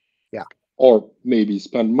 Yeah. Or maybe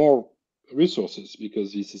spend more resources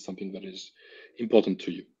because this is something that is important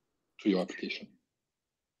to you, to your application.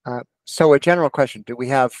 So a general question, do we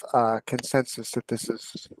have consensus that this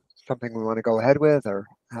is something we want to go ahead with, or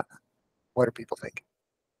what do people think?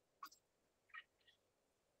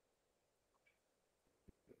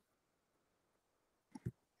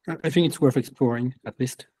 I think it's worth exploring, at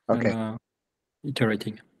least. Okay. And,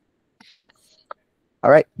 iterating. All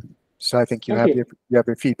right. So I think you have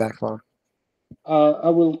your feedback, Laura. I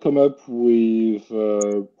will come up with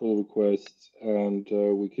pull requests and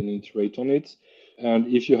we can iterate on it. And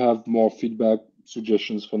if you have more feedback,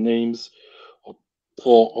 suggestions for names, or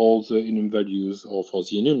for all the enum values or for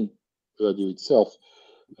the enum value itself,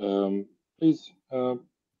 please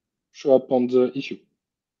show up on the issue.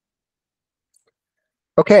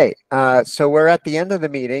 Okay, so we're at the end of the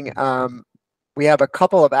meeting. We have a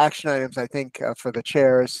couple of action items, I think, for the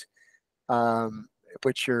chairs,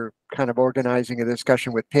 which you're kind of organizing a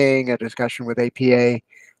discussion with Ping, a discussion with APA.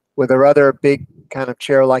 Were there other big kind of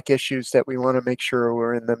chair-like issues that we want to make sure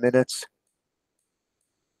we're in the minutes?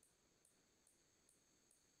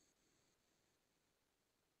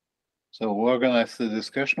 So organize the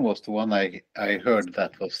discussion was the one I heard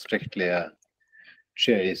that was strictly a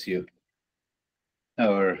share issue.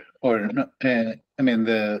 I mean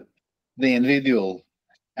the individual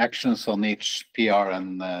actions on each PR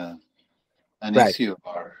and Right. issue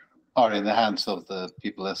are in the hands of the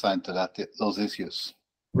people assigned to those issues.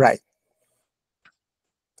 Right.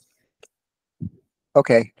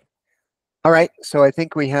 Okay. All right. So I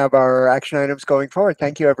think we have our action items going forward.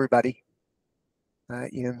 Thank you, everybody.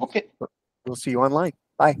 Ian, Okay. We'll see you online.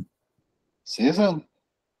 Bye. See you soon.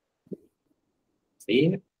 See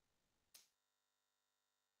you.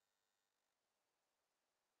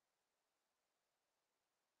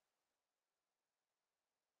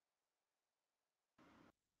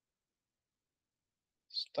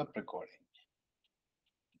 Stop recording.